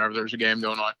feel whenever there's a game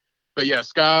going on. But, yeah,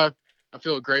 Sky, I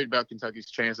feel great about Kentucky's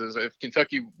chances. If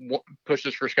Kentucky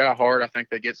pushes for Sky hard, I think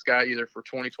they get Sky either for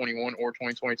 2021 or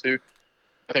 2022.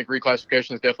 I think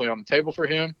reclassification is definitely on the table for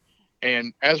him.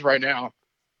 And as right now,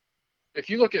 if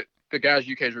you look at the guys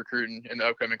UK's recruiting in the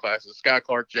upcoming classes, Sky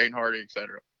Clark, Jaden Hardy,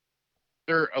 etc.,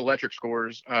 they're electric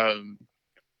scorers.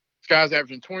 Sky's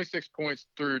averaging 26 points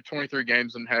through 23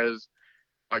 games and has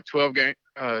like 12 games.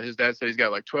 His dad said he's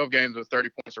got like 12 games with 30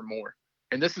 points or more.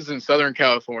 And this is in Southern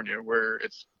California where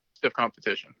it's stiff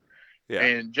competition. Yeah.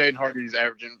 And Jaden Hardy's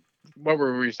averaging, what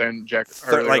were we saying, Jack,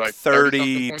 earlier? Like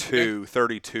 32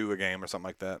 a game or something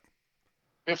like that.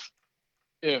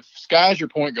 If Sky's your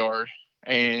point guard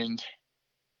and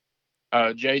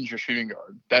Jaden's your shooting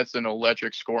guard, that's an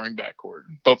electric scoring backcourt.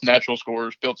 Both natural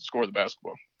scorers built to score the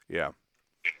basketball. Yeah.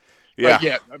 But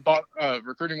yeah,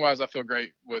 recruiting wise, I feel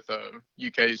great with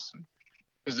UK's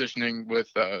positioning with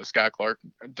Sky Clark.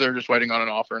 They're just waiting on an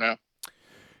offer now.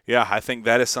 Yeah, I think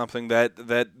that is something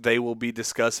that they will be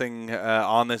discussing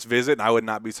on this visit, and I would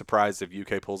not be surprised if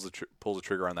UK pulls the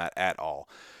trigger on that at all.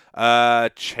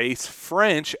 Chase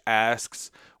French asks,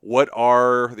 what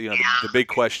are the big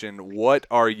question? What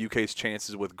are UK's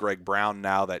chances with Greg Brown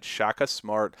now that Shaka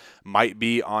Smart might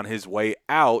be on his way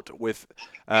out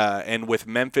and with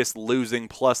Memphis losing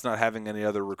plus not having any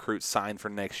other recruits signed for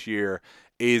next year?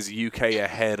 Is UK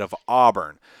ahead of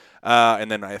Auburn?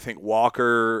 And then I think Walk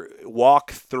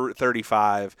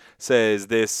 35 says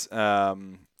this,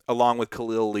 along with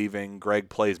Khalil leaving, Greg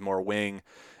plays more wing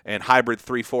and hybrid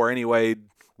 3-4 anyway.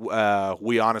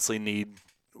 We honestly need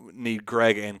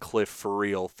Greg and Cliff for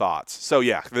real. Thoughts? So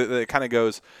yeah, it kind of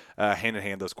goes hand in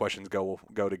hand. Those questions go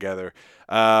together.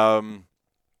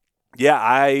 Yeah,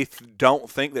 I don't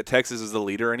think that Texas is the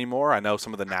leader anymore. I know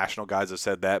some of the national guys have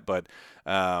said that, but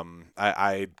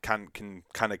I can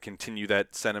kind of continue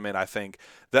that sentiment. I think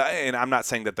that, and I'm not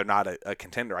saying that they're not a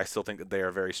contender. I still think that they are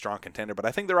a very strong contender, but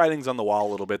I think the writing's on the wall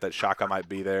a little bit that Shaka might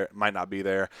not be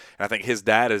there. And I think his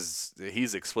dad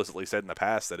he's explicitly said in the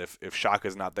past that if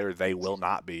Shaka's not there, they will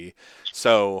not be.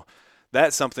 So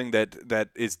that's something that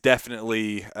is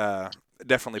definitely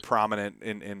prominent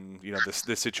in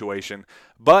this situation.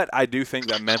 But I do think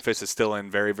that Memphis is still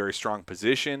in very, very strong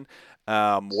position.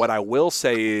 What I will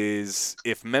say is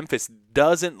if Memphis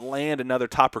doesn't land another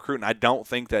top recruit, and I don't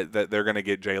think that they're going to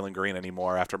get Jalen Green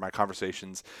anymore after my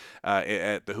conversations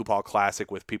at the HoopHall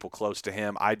Classic with people close to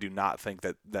him, I do not think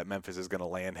that Memphis is going to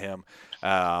land him.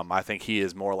 I think he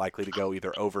is more likely to go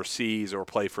either overseas or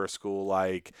play for a school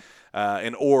like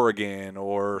in Oregon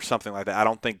or something like that. I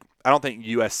don't think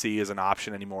USC is an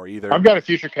option anymore either. I've got a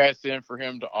future cast in for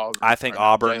him to Auburn.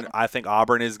 I think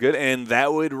Auburn is good, and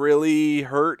that would really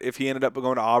hurt if he ended up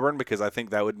going to Auburn, because I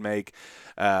think that would make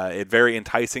it very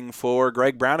enticing for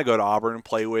Greg Brown to go to Auburn and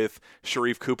play with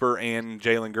Sharif Cooper and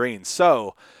Jalen Green.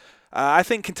 So I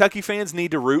think Kentucky fans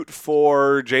need to root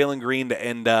for Jalen Green to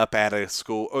end up at a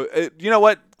school. You know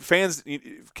what?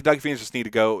 Kentucky fans just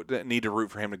need to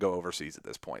root for him to go overseas at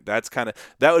this point. That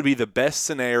would be the best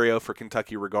scenario for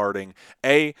Kentucky regarding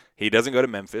A, he doesn't go to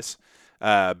Memphis.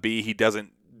 B, he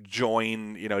doesn't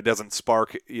join, it doesn't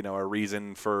spark, a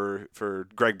reason for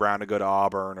Greg Brown to go to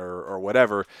Auburn or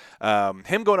whatever.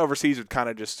 Him going overseas would kind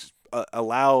of just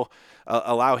allow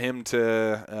him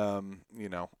to,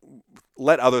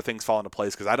 let other things fall into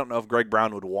place, because I don't know if Greg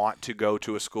Brown would want to go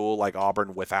to a school like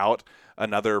Auburn without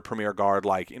another premier guard.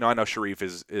 Like, I know Sharif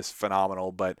is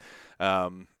phenomenal, but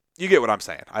you get what I'm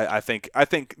saying. I think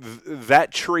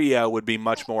that trio would be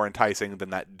much more enticing than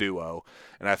that duo,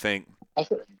 and I think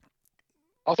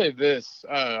I'll say this.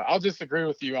 I'll disagree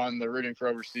with you on the rooting for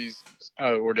overseas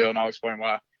ordeal, and I'll explain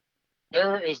why.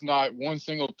 There is not one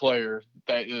single player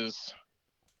that is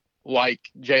like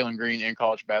Jalen Green in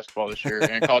college basketball this year,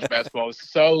 and college basketball is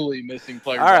solely missing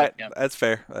players. All right, like him. That's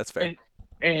fair.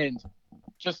 And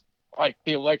just like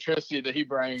the electricity that he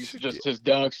brings, just his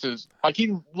dunks,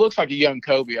 he looks like a young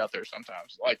Kobe out there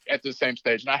sometimes, like at the same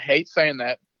stage. And I hate saying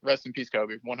that. Rest in peace,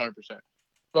 Kobe, 100%.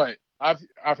 But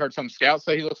I've heard some scouts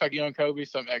say he looks like a young Kobe,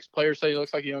 some ex-players say he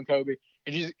looks like a young Kobe,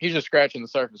 and he's just scratching the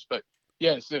surface. But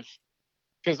yes,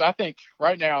 because I think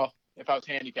right now, if I was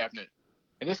handicapping it,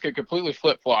 and this could completely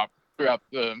flip-flop throughout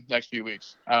the next few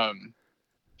weeks,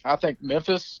 I think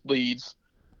Memphis leads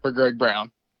for Greg Brown.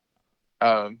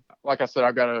 Like I said,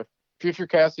 I've got a future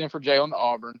cast in for Jalen to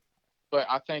Auburn, but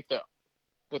I think that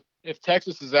if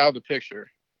Texas is out of the picture,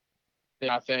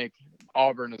 then I think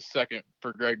Auburn is second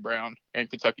for Greg Brown and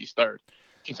Kentucky's third.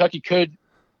 Kentucky could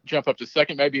jump up to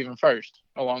second, maybe even first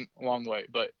along the way.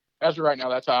 But as of right now,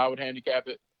 that's how I would handicap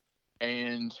it.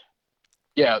 And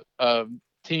yeah,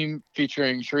 team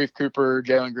featuring Sharif Cooper,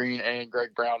 Jalen Green, and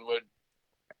Greg Brown would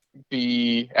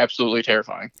be absolutely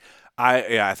terrifying.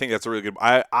 I think that's a really good.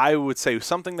 I would say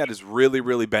something that is really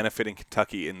really benefiting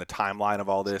Kentucky in the timeline of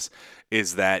all this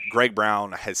is that Greg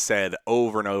Brown has said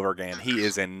over and over again he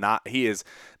is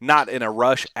not in a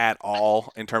rush at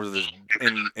all in terms of this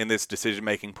in this decision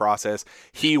making process.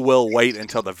 He will wait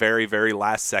until the very very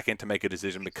last second to make a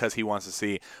decision because he wants to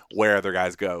see where other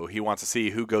guys go. He wants to see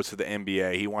who goes to the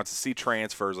NBA. He wants to see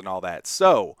transfers and all that.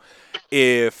 So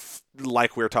if,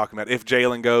 like we were talking about, if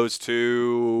Jalen goes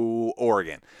to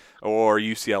Oregon or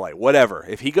UCLA, whatever,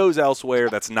 if he goes elsewhere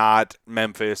that's not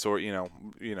Memphis or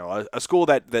a school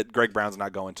that Greg Brown's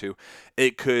not going to,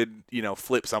 it could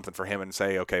flip something for him and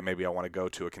say, okay, maybe I want to go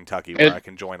to a Kentucky where I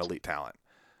can join elite talent.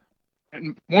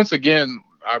 And once again,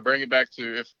 I bring it back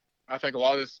to if I think a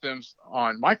lot of this stems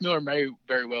on Mike Miller may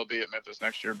very well be at Memphis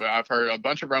next year, but I've heard a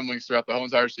bunch of rumblings throughout the whole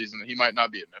entire season that he might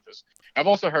not be at Memphis. I've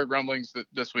also heard rumblings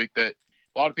this week that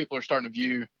a lot of people are starting to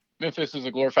view Memphis as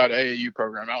a glorified AAU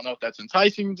program. I don't know if that's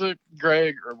enticing to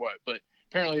Greg or what, but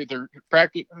apparently their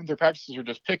practices are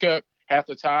just pickup half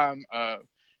the time.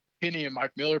 Penny and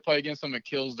Mike Miller play against them. It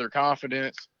kills their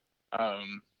confidence.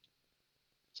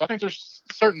 So I think there's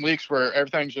certain leagues where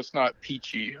everything's just not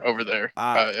peachy over there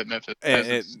at Memphis.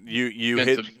 And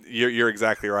you're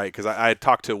exactly right because I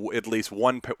talked to at least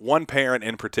one parent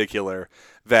in particular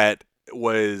that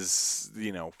was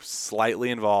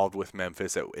slightly involved with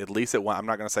Memphis at least at one. I'm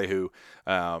not going to say who,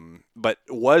 but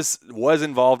was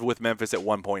involved with Memphis at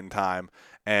one point in time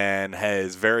and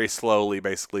has very slowly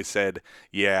basically said,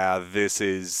 yeah, this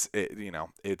is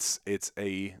it's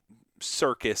a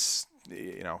circus.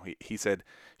 He said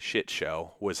shit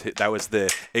show that was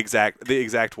the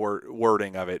exact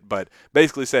wording of it, but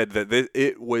basically said that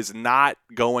it was not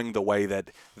going the way that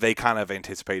they kind of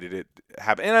anticipated it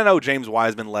happen. And I know James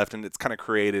Wiseman left, and it's kind of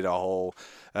created a whole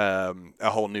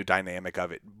new dynamic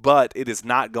of it, but it is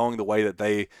not going the way that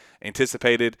they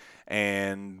anticipated.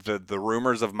 And the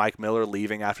rumors of Mike Miller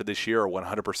leaving after this year are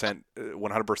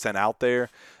 100% out there.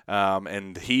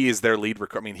 And he is their lead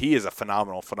recruiter. I mean, he is a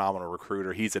phenomenal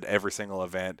recruiter. He's at every single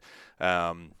event.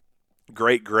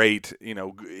 Great,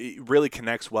 really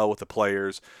connects well with the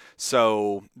players.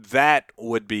 So that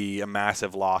would be a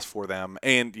massive loss for them.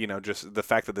 And, just the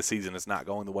fact that the season is not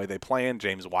going the way they planned,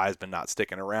 James Wiseman not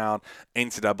sticking around,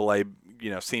 NCAA,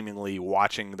 seemingly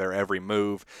watching their every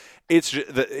move. It's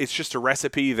just a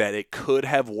recipe that it could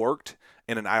have worked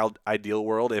in an ideal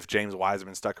world if James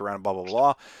Wiseman stuck around, blah, blah,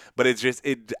 blah. But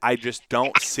I just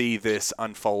don't see this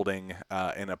unfolding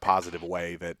in a positive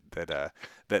way that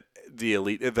the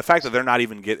elite, the fact that they're not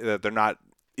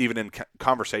even in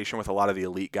conversation with a lot of the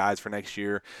elite guys for next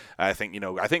year. I think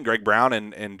Greg Brown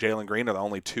and Jalen Green are the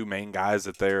only two main guys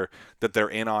that they're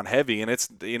in on heavy, and it's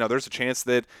there's a chance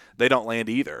that they don't land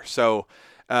either. So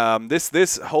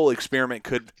this whole experiment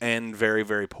could end very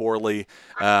very poorly.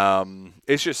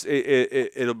 It's just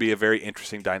it'll be a very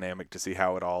interesting dynamic to see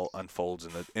how it all unfolds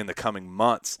in the coming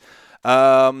months.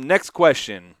 Next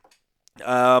question.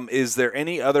 Is there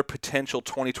any other potential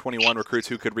 2021 recruits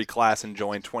who could reclass and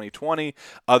join 2020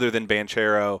 other than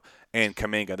Banchero and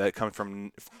Kaminga? That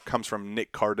comes from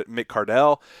Nick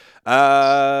Cardell.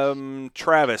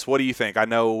 Travis, what do you think? I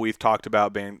know we've talked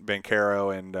about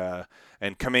Banchero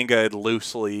and Kaminga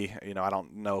loosely. I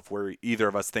don't know if either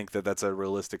of us think that that's a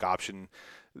realistic option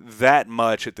that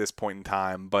much at this point in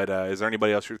time. But is there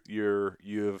anybody else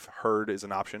you've heard is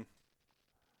an option?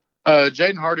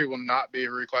 Jaden Hardy will not be a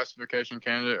reclassification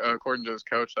candidate, according to his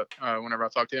coach. Whenever I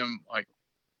talked to him, like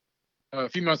a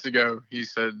few months ago, he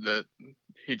said that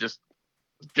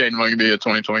Jaden wanted to be a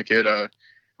 2020 kid. A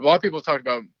lot of people talk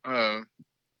about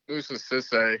Musa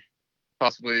Sisse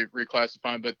possibly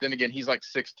reclassifying, but then again, he's like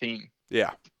 16.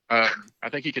 Yeah. I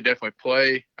think he could definitely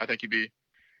play. I think he'd be,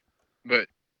 but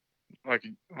like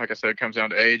I said, it comes down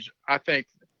to age. I think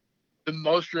the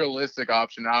most realistic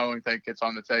option, I don't think it's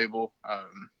on the table.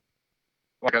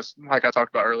 Like I talked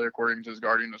about earlier, according to his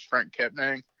guardian, is Frank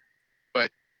Kepnang.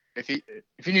 But if you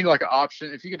need like an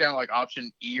option, if you get down like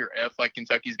option E or F, like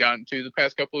Kentucky's gotten to the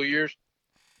past couple of years,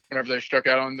 whenever they struck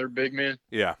out on their big men,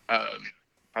 yeah,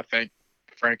 I think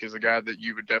Frank is a guy that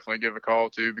you would definitely give a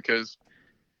call to because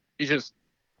he's just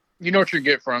what you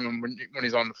get from him when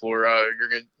he's on the floor. You're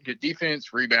gonna get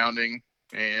defense, rebounding,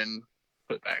 and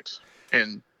putbacks,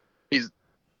 and he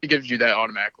gives you that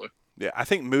automatically. Yeah, I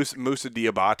think Musa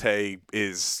Diabate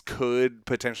could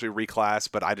potentially reclass,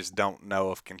 but I just don't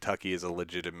know if Kentucky is a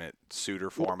legitimate suitor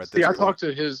for him at this point. I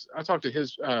talked to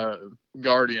his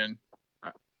guardian.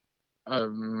 I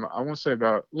want to say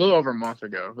about a little over a month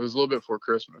ago. It was a little bit before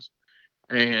Christmas,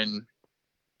 and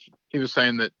he was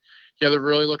saying that they're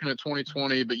really looking at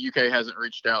 2020, but UK hasn't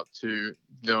reached out to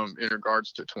them in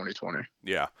regards to 2020.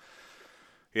 Yeah.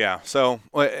 Yeah. So,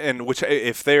 and which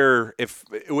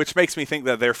which makes me think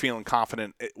that they're feeling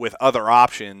confident with other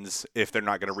options if they're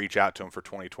not going to reach out to him for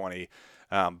 2020,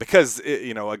 because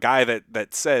a guy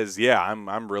that says, yeah,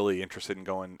 I'm really interested in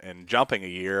going and jumping a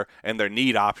year, and they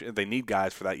need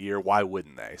guys for that year. Why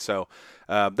wouldn't they? So,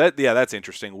 that's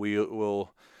interesting. We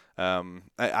will.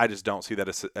 I just don't see that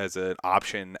as an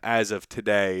option as of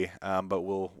today, but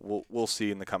we'll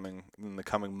see in the coming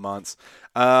months.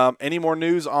 Any more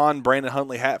news on Brandon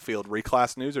Huntley Hatfield?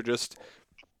 Reclass news or just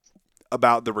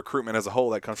about the recruitment as a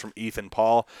whole? That comes from Ethan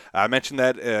Paul. I mentioned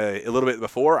that a little bit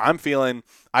before.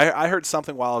 I heard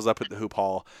something while I was up at the Hoop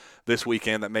Hall this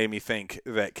weekend that made me think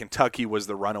that Kentucky was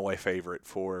the runaway favorite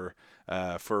for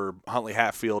Huntley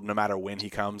Hatfield, no matter when he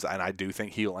comes, and I do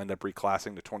think he'll end up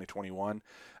reclassing to 2021.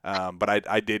 But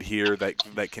I did hear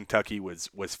that Kentucky was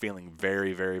feeling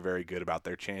very, very, very good about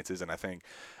their chances, and I think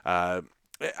I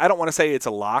don't want to say it's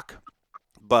a lock,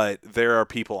 but there are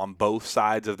people on both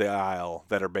sides of the aisle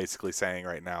that are basically saying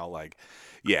right now, like,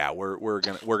 yeah, we're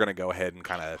gonna go ahead and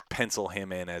kind of pencil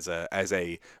him in as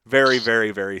a very, very,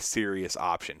 very serious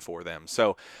option for them.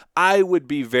 So I'd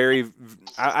be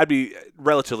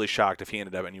relatively shocked if he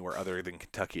ended up anywhere other than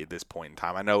Kentucky at this point in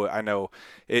time. I know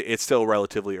it's still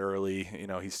relatively early.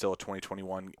 He's still a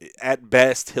 2021. At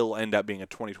best, he'll end up being a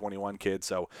 2021 kid.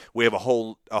 So we have a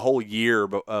whole year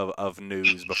of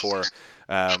news before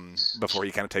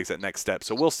he kind of takes that next step.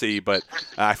 So we'll see, but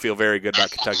I feel very good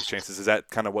about Kentucky's chances. Is that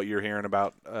kind of what you're hearing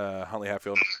about Huntley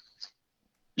Hatfield?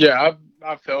 Yeah,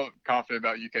 I've felt confident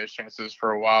about UK's chances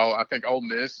for a while. I think Ole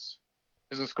Miss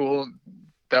is a school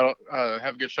that'll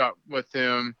have a good shot with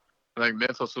him. I think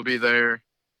Memphis will be there,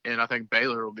 and I think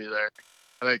Baylor will be there.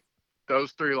 I think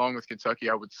those three, along with Kentucky,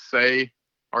 I would say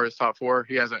are his top four.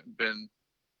 He hasn't been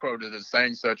quoted as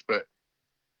saying such, but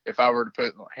if I were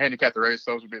to handicap the race,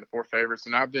 those would be the four favorites.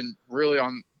 And I've been really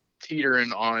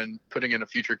teetering on putting in a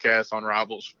future cast on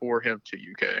Rivals for him to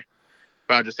UK.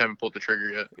 But I just haven't pulled the trigger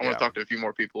yet. I want to talk to a few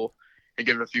more people and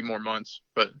give it a few more months.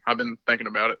 But I've been thinking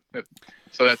about it.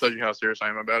 So that tells you how serious I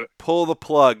am about it. Pull the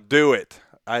plug. Do it.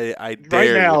 I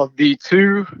dare right now, you. the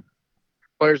two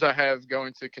players I have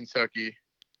going to Kentucky.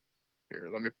 Here,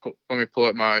 let me pull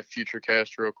up my future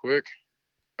cast real quick.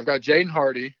 I've got Jaden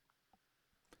Hardy,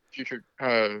 future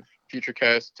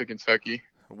cast to Kentucky.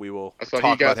 We will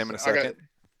talk about him in a second.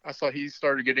 I saw he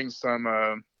started getting some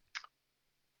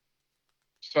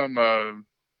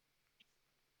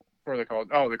what are they called?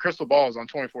 Oh, the crystal balls on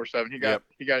 24/7. He got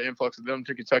an influx of them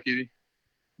to Kentucky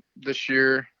this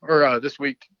year or this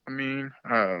week. I mean,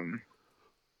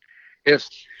 if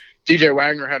DJ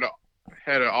Wagner had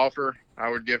an offer, I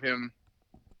would 100%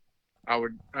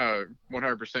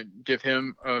 give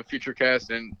him a future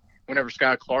cast, and whenever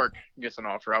Sky Clark gets an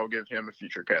offer, I will give him a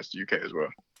future cast to UK as well.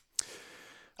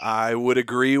 I would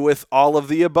agree with all of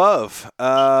the above.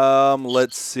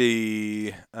 Let's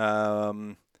see.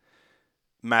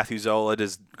 Matthew Zola,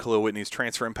 does Khalil Whitney's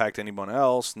transfer impact anyone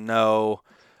else? No.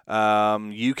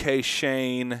 UK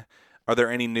Shane, are there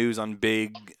any news on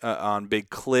Big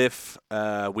Cliff?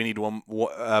 We need one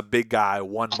big guy,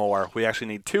 one more. We actually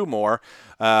need two more.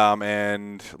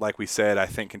 And like we said, I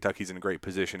think Kentucky's in a great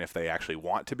position if they actually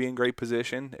want to be in great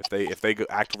position. If they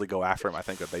actively go after him, I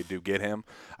think that they do get him.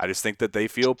 I just think that they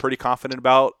feel pretty confident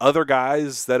about other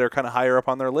guys that are kind of higher up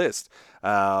on their list.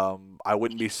 I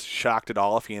wouldn't be shocked at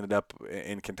all if he ended up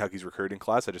in Kentucky's recruiting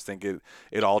class. I just think it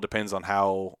all depends on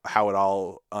how it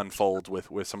all unfolds with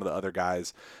some of the other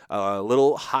guys a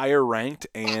little higher ranked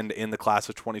and in the class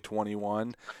of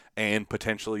 2021, and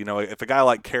potentially, if a guy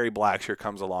like Kerry Blackshear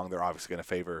comes along, they're obviously going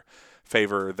to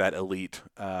favor that elite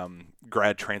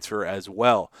grad transfer as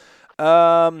well.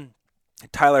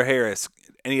 Tyler Harris,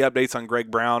 any updates on Greg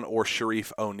Brown or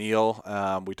Sharif O'Neal?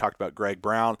 We talked about Greg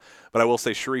Brown, but I will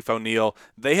say Sharif O'Neal,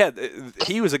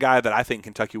 he was a guy that I think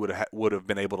Kentucky would have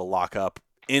been able to lock up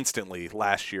instantly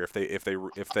last year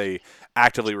if they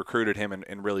actively recruited him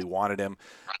and really wanted him.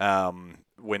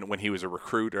 When he was a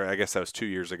recruit, or I guess that was 2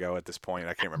 years ago at this point.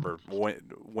 I can't remember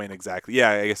when exactly. Yeah,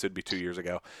 I guess it would be 2 years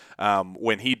ago.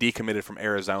 When he decommitted from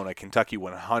Arizona, Kentucky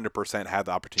 100% had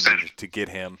the opportunity to get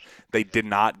him. They did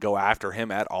not go after him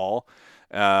at all.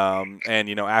 And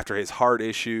after his heart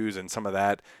issues and some of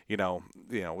that,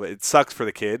 it sucks for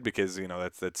the kid because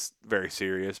that's very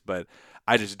serious. But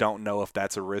I just don't know if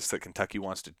that's a risk that Kentucky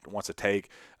wants to take.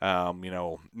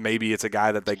 Maybe it's a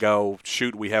guy that they go,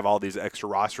 shoot, we have all these extra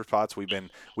roster spots. We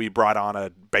brought on a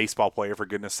baseball player, for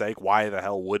goodness sake. Why the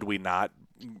hell would we not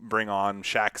bring on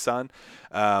Shaq's son?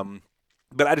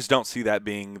 But I just don't see that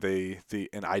being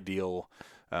an ideal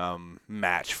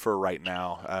match for right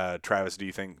now. Travis, do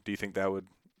you think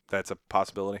that's a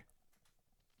possibility?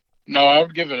 No, I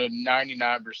would give it a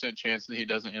 99% chance that he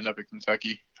doesn't end up at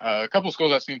Kentucky. A couple of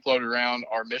schools I've seen floated around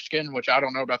are Michigan, which I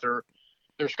don't know about their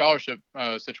scholarship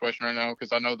situation right now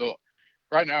because I know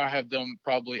right now I have them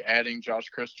probably adding Josh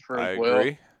Christopher I as well,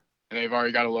 agree. and they've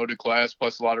already got a loaded class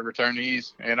plus a lot of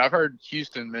returnees. And I've heard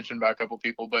Houston mentioned by a couple of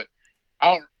people, but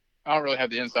I don't really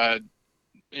have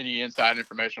any inside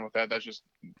information with that. That's just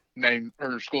name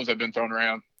or schools that have been thrown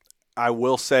around. I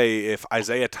will say if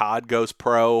Isaiah Todd goes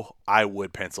pro, I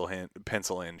would pencil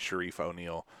in Sharif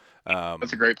O'Neal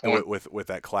That's a great point. with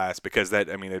that class because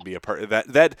it'd be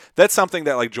that's something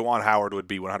that like Juwan Howard would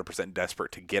be 100%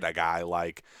 desperate to get a guy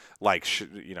like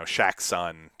Shaq's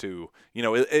son to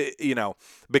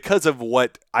because of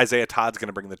what Isaiah Todd's going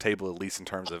to bring to the table, at least in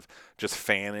terms of just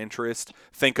fan interest.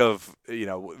 Think of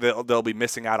they'll be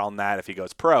missing out on that if he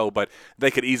goes pro, but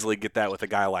they could easily get that with a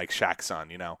guy like Shaq's son.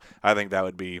 I think that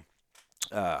would be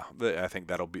I think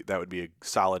that would be a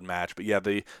solid match. But yeah,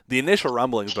 the initial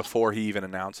rumblings before he even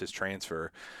announced his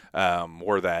transfer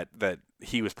were that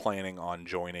he was planning on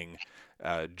joining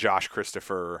Josh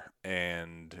Christopher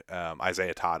and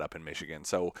Isaiah Todd up in Michigan.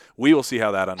 So we will see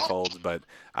how that unfolds. But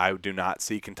I do not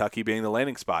see Kentucky being the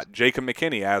landing spot. Jacob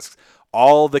McKinney asks,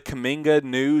 all the Kuminga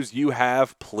news you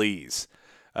have, please.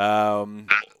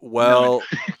 Well,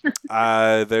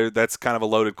 that's kind of a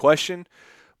loaded question.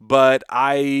 But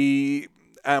I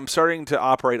am starting to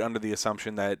operate under the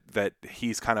assumption that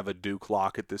he's kind of a Duke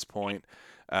lock at this point.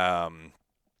 Um,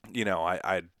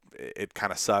 I it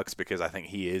kind of sucks because I think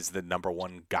he is the number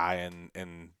one guy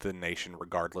in the nation,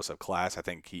 regardless of class. I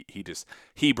think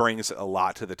he brings a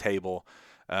lot to the table.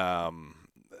 Um,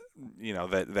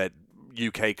 that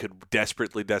UK could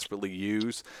desperately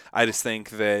use. I just think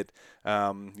that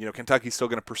Kentucky's still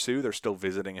going to pursue. They're still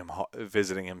visiting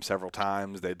him several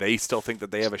times. They still think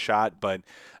that they have a shot, but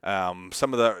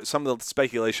some of the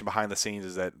speculation behind the scenes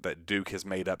is that Duke has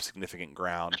made up significant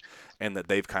ground and that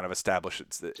they've kind of established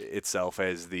itself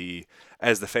as the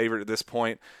favorite at this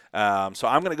point. So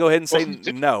I'm going to go ahead and say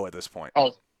no at this point.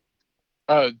 Oh,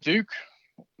 Duke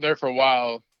there for a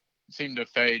while seemed to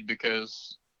fade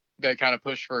because they kind of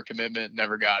pushed for a commitment,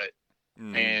 never got it,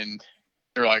 and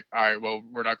they're like, all right, well,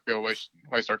 we're not going to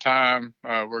waste our time.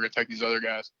 We're going to take these other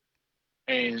guys,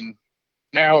 and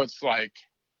now it's like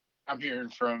I'm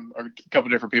hearing from a couple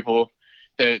different people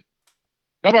that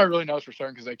nobody really knows for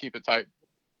certain because they keep it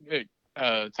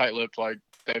tight-lipped, like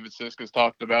David Siska's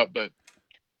talked about. But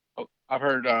I've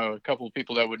heard a couple of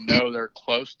people that would know they're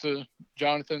close to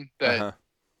Jonathan that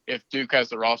if Duke has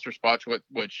the roster spots,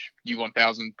 which you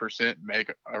 1,000%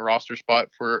 make a roster spot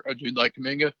for a dude like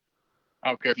Kuminga. I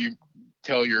don't care if you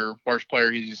tell your worst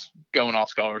player he's going off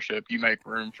scholarship, you make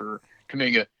room for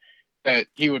Kuminga, that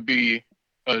he would be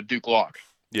a Duke lock.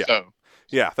 Yeah. So.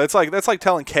 Yeah, that's like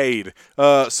telling Cade,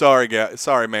 sorry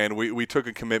man, we took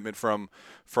a commitment from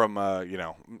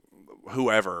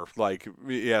whoever. Like,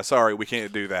 yeah, sorry, we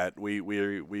can't do that. We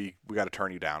got to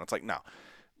turn you down. It's like, no.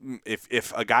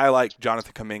 If a guy like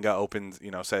Jonathan Kuminga opens,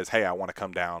 says, hey, I want to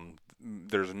come down,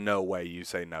 there's no way you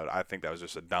say no. I think that was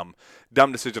just a dumb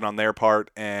decision on their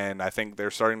part, and I think they're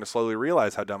starting to slowly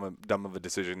realize how dumb of a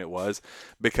decision it was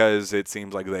because it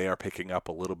seems like they are picking up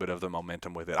a little bit of the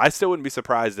momentum with it. I still wouldn't be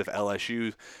surprised if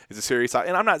LSU is a serious,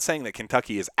 and I'm not saying that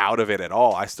Kentucky is out of it at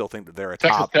all. I still think that they're a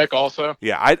top. Texas Tech also.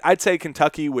 Yeah, I'd say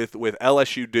Kentucky with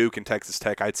LSU, Duke, and Texas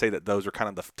Tech. I'd say that those are kind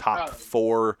of the top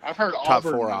four. I've heard top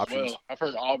Auburn four as options. well. I've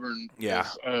heard Auburn Yeah.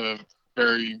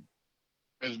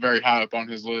 is very high up on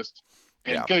his list.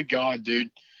 And yeah. Good God,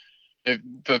 dude. If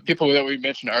the people that we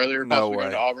mentioned earlier possibly going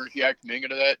to Auburn, if you add Kuminga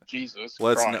to that, Jesus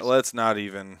Christ. Let's not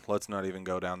even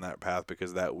go down that path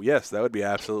because that would be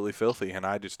absolutely filthy, and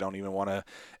I just don't even want to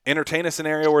entertain a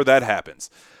scenario where that happens.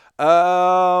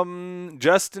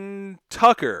 Justin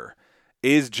Tucker.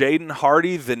 Is Jaden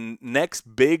Hardy the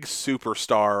next big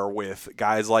superstar with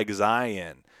guys like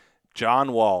Zion,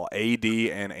 John Wall, AD,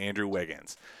 and Andrew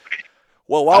Wiggins?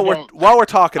 Well, while we're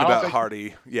talking about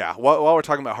Hardy, while we're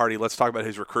talking about Hardy, let's talk about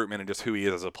his recruitment and just who he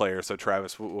is as a player. So,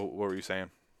 Travis, what were you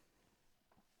saying?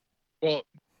 Well,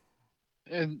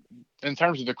 in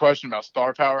terms of the question about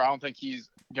star power, I don't think he's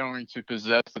going to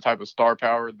possess the type of star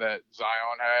power that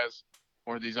Zion has,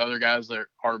 or these other guys that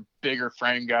are bigger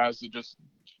frame guys that just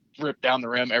rip down the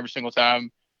rim every single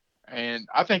time. And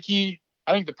I think the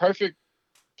perfect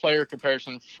player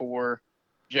comparison for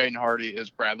Jaden Hardy is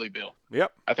Bradley Beal.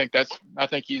 Yep. I think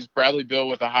he's Bradley Beal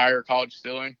with a higher college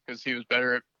ceiling because he was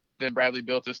better than Bradley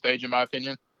Beal at this stage, in my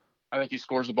opinion. I think he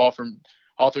scores the ball from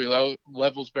all three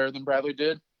levels better than Bradley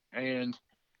did. And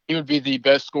he would be the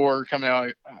best scorer coming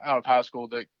out of high school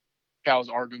that Cal's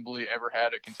arguably ever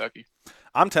had at Kentucky.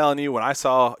 I'm telling you, when I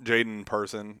saw Jaden in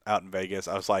person out in Vegas,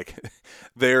 I was like,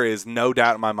 there is no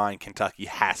doubt in my mind Kentucky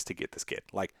has to get this kid.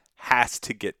 Like, has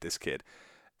to get this kid.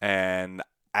 And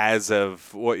as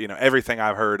of what everything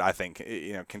I've heard, I think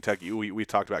Kentucky. We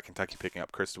talked about Kentucky picking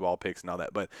up Cristobal picks and all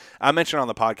that, but I mentioned on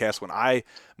the podcast when I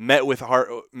met with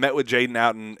Jaden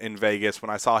out in Vegas, when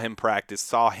I saw him practice,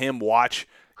 saw him watch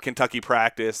Kentucky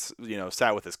practice,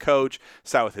 sat with his coach,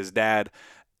 sat with his dad.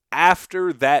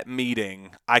 After that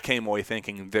meeting, I came away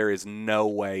thinking there is no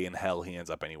way in hell he ends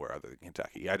up anywhere other than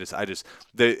Kentucky.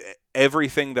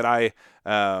 Everything that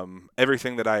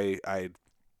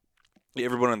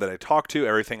everyone that I talked to,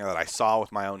 everything that I saw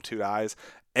with my own two eyes,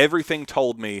 everything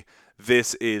told me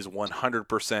this is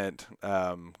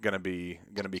 100% gonna be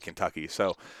Kentucky.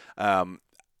 So,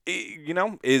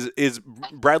 is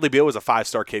Bradley Beal was a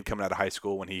 5-star kid coming out of high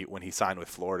school when he signed with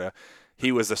Florida.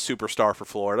 He was a superstar for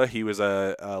Florida. He was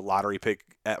a lottery pick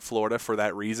at Florida for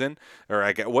that reason.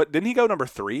 Or didn't he go number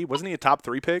 3? Wasn't he a top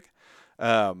 3 pick?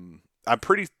 I'm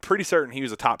pretty certain he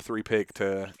was a top 3 pick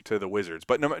to the Wizards.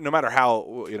 But no matter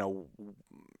how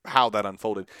that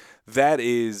unfolded,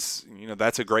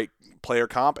 that's a great player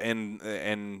comp,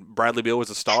 and Bradley Beal was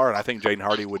a star, and I think Jaden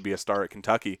Hardy would be a star at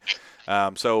Kentucky.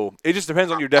 So it just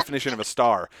depends on your definition of a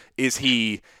star. Is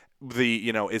he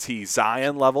is he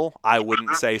Zion level? I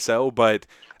wouldn't say so, but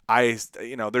there's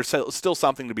still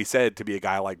something to be said to be a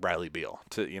guy like Bradley Beal,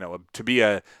 to be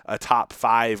a top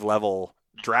 5 level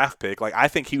draft pick. Like, I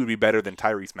think he would be better than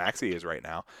Tyrese Maxey is right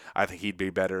now. I think he'd be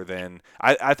better than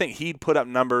I think he'd put up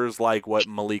numbers like what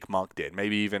Malik Monk did.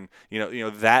 Maybe even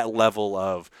that level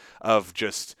of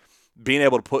just being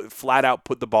able to flat out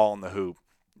put the ball in the hoop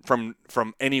from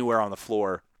anywhere on the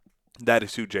floor. That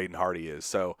is who Jaden Hardy is.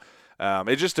 So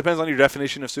it just depends on your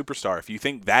definition of superstar. If you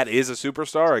think that is a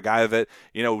superstar, a guy that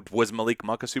was Malik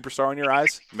Monk a superstar in your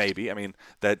eyes? Maybe. I mean,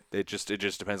 that it just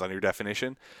depends on your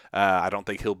definition. I don't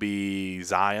think he'll be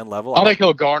Zion level. I think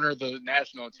he'll garner the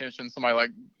national attention somebody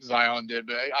like Zion did,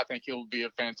 but I think he'll be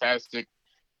a fantastic.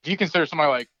 Do you consider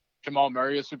somebody like Jamal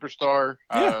Murray a superstar?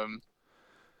 Yeah.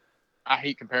 I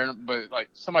hate comparing them, but like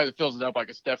somebody that fills it up like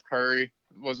a Steph Curry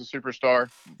was a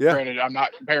superstar. Yeah. Granted, I'm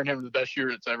not comparing him to the best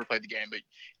shooter that's ever played the game, but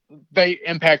they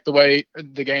impact the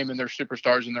game, and they're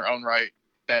superstars in their own right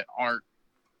that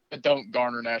don't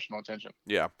garner national attention.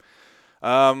 Yeah.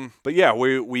 But yeah,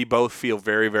 we both feel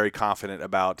very, very confident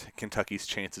about Kentucky's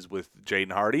chances with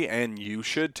Jaden Hardy, and you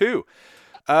should too.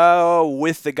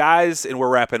 With the guys, and we're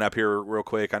wrapping up here real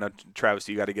quick. I know, Travis,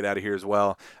 you got to get out of here as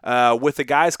well. With the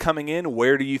guys coming in,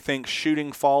 where do you think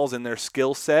shooting falls in their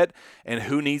skill set, and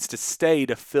who needs to stay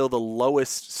to fill the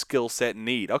lowest skill set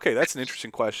need? Okay, that's an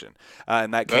interesting question,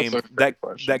 and that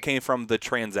came from the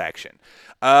transaction.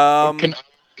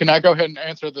 Can I go ahead and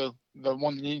answer the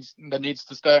one that needs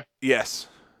to stay? Yes.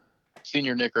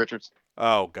 Senior Nick Richards.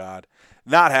 Oh God,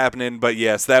 not happening. But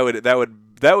yes, that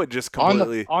would just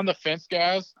completely on the fence,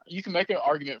 guys. You can make an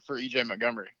argument for EJ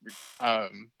Montgomery,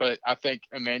 but I think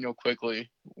Emmanuel Quickly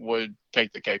would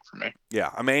take the cake for me. Yeah,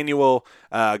 Emmanuel,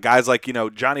 guys like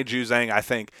Johnny Juzang. I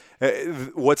think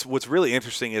what's really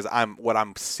interesting is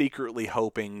I'm secretly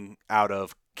hoping out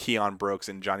of Keon Brooks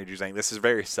and Johnny Juzang. This is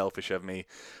very selfish of me,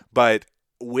 but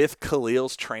with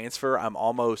Khalil's transfer, I'm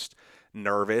almost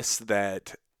nervous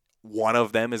that one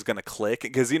of them is going to click,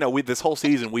 because this whole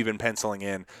season we've been penciling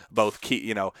in both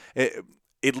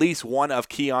at least one of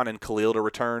Keon and Khalil to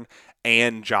return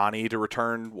and Johnny to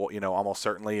return, almost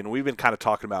certainly, and we've been kind of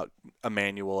talking about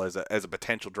Emmanuel as a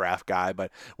potential draft guy, but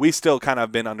we still kind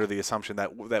of been under the assumption that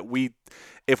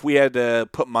if we had to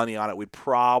put money on it, we'd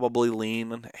probably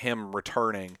lean him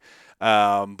returning,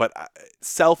 but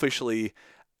selfishly,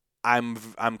 I'm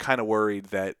kind of worried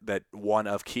that one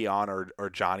of Keon or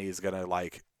Johnny is going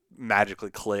to magically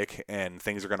click and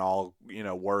things are going to all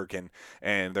work and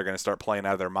they're going to start playing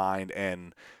out of their mind,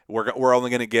 and we're only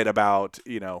going to get about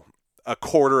a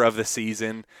quarter of the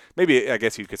season, maybe I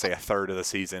guess you could say a third of the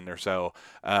season or so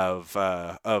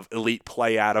of elite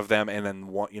play out of them, and then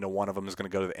one of them is going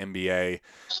to go to the NBA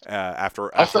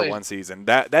after one season.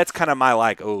 That's kind of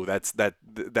my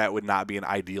that would not be an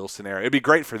ideal scenario. It'd be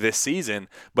great for this season,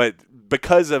 but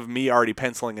because of me already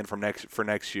penciling in for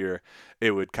next year,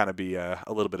 it would kind of be a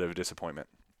little bit of a disappointment.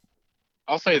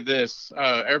 I'll say this: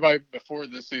 everybody before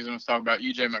this season was talking about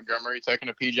EJ Montgomery taking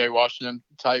a PJ Washington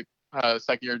type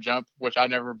second-year jump, which I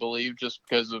never believed just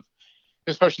because of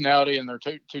his personality, and they're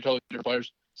two totally different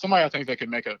players. Somebody I think that could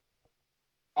make an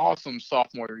awesome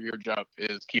sophomore year jump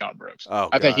is Keon Brooks.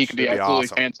 I think he could be absolutely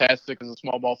fantastic as a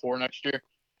small ball forward next year.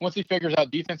 Once he figures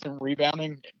out defense and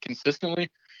rebounding consistently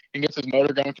and gets his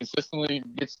motor going consistently,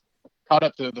 gets caught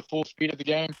up to the full speed of the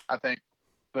game, I think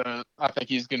but I think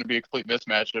he's going to be a complete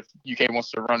mismatch if UK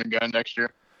wants to run and gun next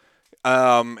year.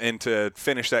 And to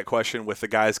finish that question with the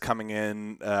guys coming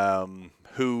in,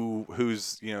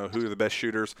 who's who are the best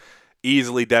shooters?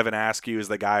 Easily, Devin Askew is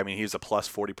the guy. I mean, he's a plus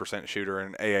 40% shooter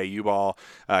in AAU ball.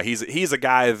 He's a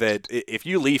guy that if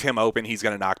you leave him open, he's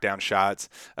going to knock down shots.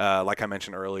 Like I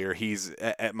mentioned earlier, he's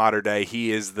at Mater Dei.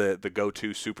 He is the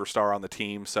go-to superstar on the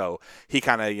team. So he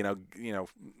kind of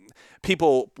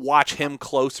people watch him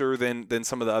closer than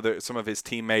some of his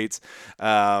teammates.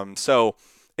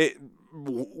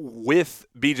 With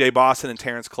B.J. Boston and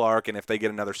Terrence Clark, and if they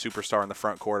get another superstar in the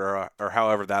front court or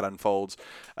however that unfolds,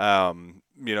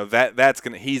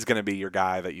 he's gonna be your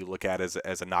guy that you look at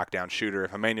as a knockdown shooter.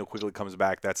 If Emmanuel Quigley comes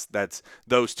back, that's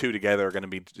those two together are going to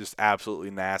be just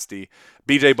absolutely nasty.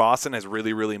 B.J. Boston has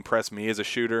really, really impressed me as a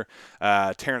shooter.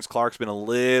 Terrence Clark's been a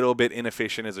little bit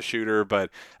inefficient as a shooter,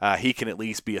 but he can at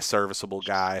least be a serviceable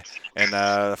guy. And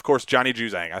of course, Johnny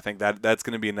Juzang. I think that's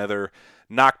going to be another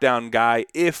knockdown guy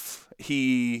if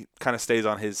he kind of stays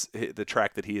on the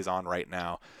track that he is on right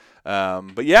now.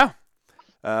 But yeah,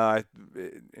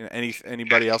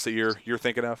 anybody else that you're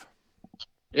thinking of?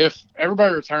 If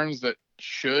everybody returns that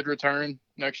should return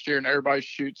next year and everybody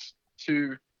shoots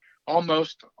to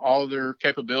almost all their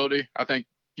capability, I think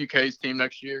UK's team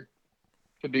next year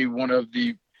could be one of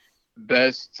the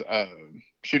best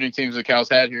shooting teams that Cal's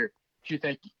had here. Do you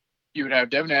think you would have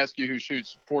Devin Askew, who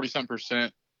shoots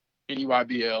 40-some% in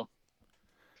EYBL?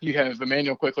 You have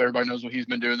Emmanuel Quickly. Everybody knows what he's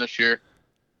been doing this year.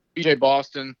 B.J.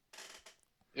 Boston.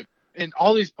 And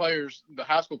all these players, the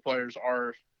high school players,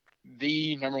 are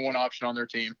the number one option on their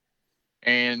team.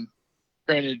 And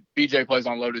granted, B.J. plays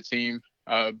on a loaded team,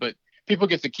 but people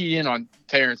get to key in on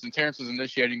Terrence, and Terrence is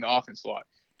initiating the offense a lot.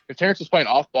 If Terrence is playing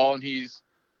off ball and he's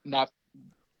not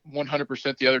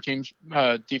 100% the other team's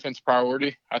defense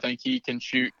priority, I think he can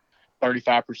shoot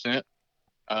 35%.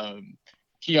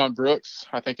 Keon Brooks,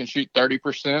 I think, can shoot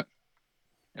 30%.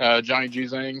 Johnny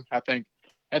Juzang, I think,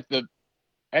 at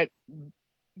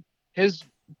his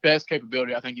best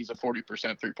capability, I think he's a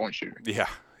 40% three-point shooter. Yeah,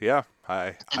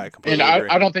 I completely agree.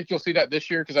 I don't think you'll see that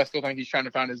this year because I still think he's trying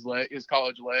to find his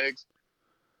college legs.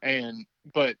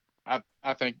 But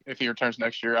I think if he returns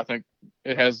next year, I think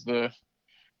it has the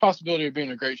possibility of being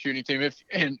a great shooting team.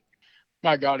 And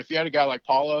my God, if you had a guy like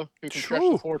Paulo who can stretch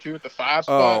the 4-2 at the 5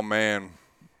 spot. Oh man,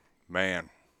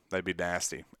 that'd be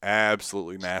nasty,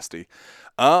 absolutely nasty.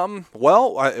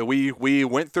 We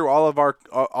went through all of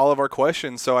our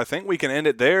questions, so I think we can end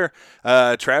it there.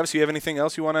 Travis, you have anything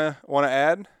else you want to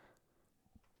add?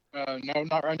 No,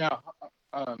 not right now.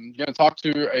 I'm going to talk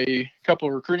to a couple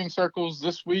of recruiting circles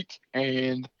this week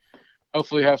and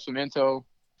hopefully have some intel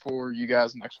for you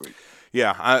guys next week.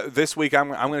 Yeah, this week I'm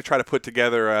going to try to put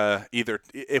together either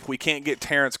if we can't get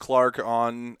Terrence Clark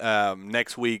on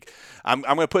next week, I'm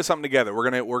going to put something together. We're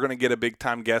going to get a big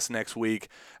time guest next week,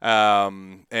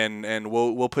 and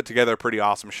we'll put together a pretty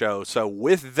awesome show. So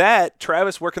with that,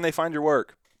 Travis, where can they find your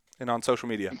work and on social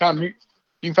media? You can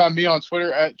find me on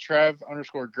Twitter at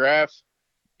Trav_Graph.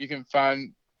 You can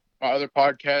find my other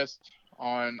podcast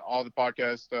on all the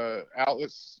podcast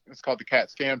outlets. It's called the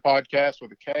Cat Scan Podcast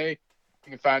with a K. You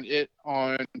can find it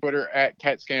on Twitter at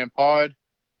CatScanPod.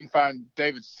 You can find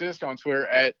David Sisk on Twitter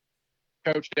at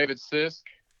Coach David Sisk,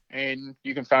 and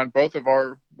you can find both of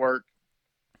our work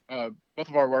on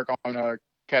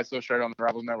Cats Illustrated on the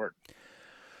Rivals Network.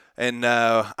 And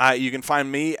you can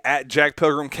find me at Jack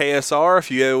Pilgrim KSR. If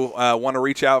you want to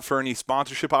reach out for any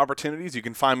sponsorship opportunities, you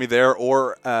can find me there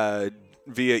or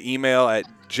via email at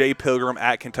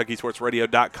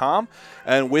jpilgrim@KentuckySportsRadio.com.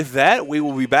 And with that, we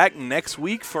will be back next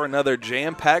week for another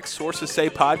jam-packed Sources Say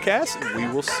podcast, and we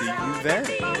will see you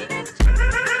then.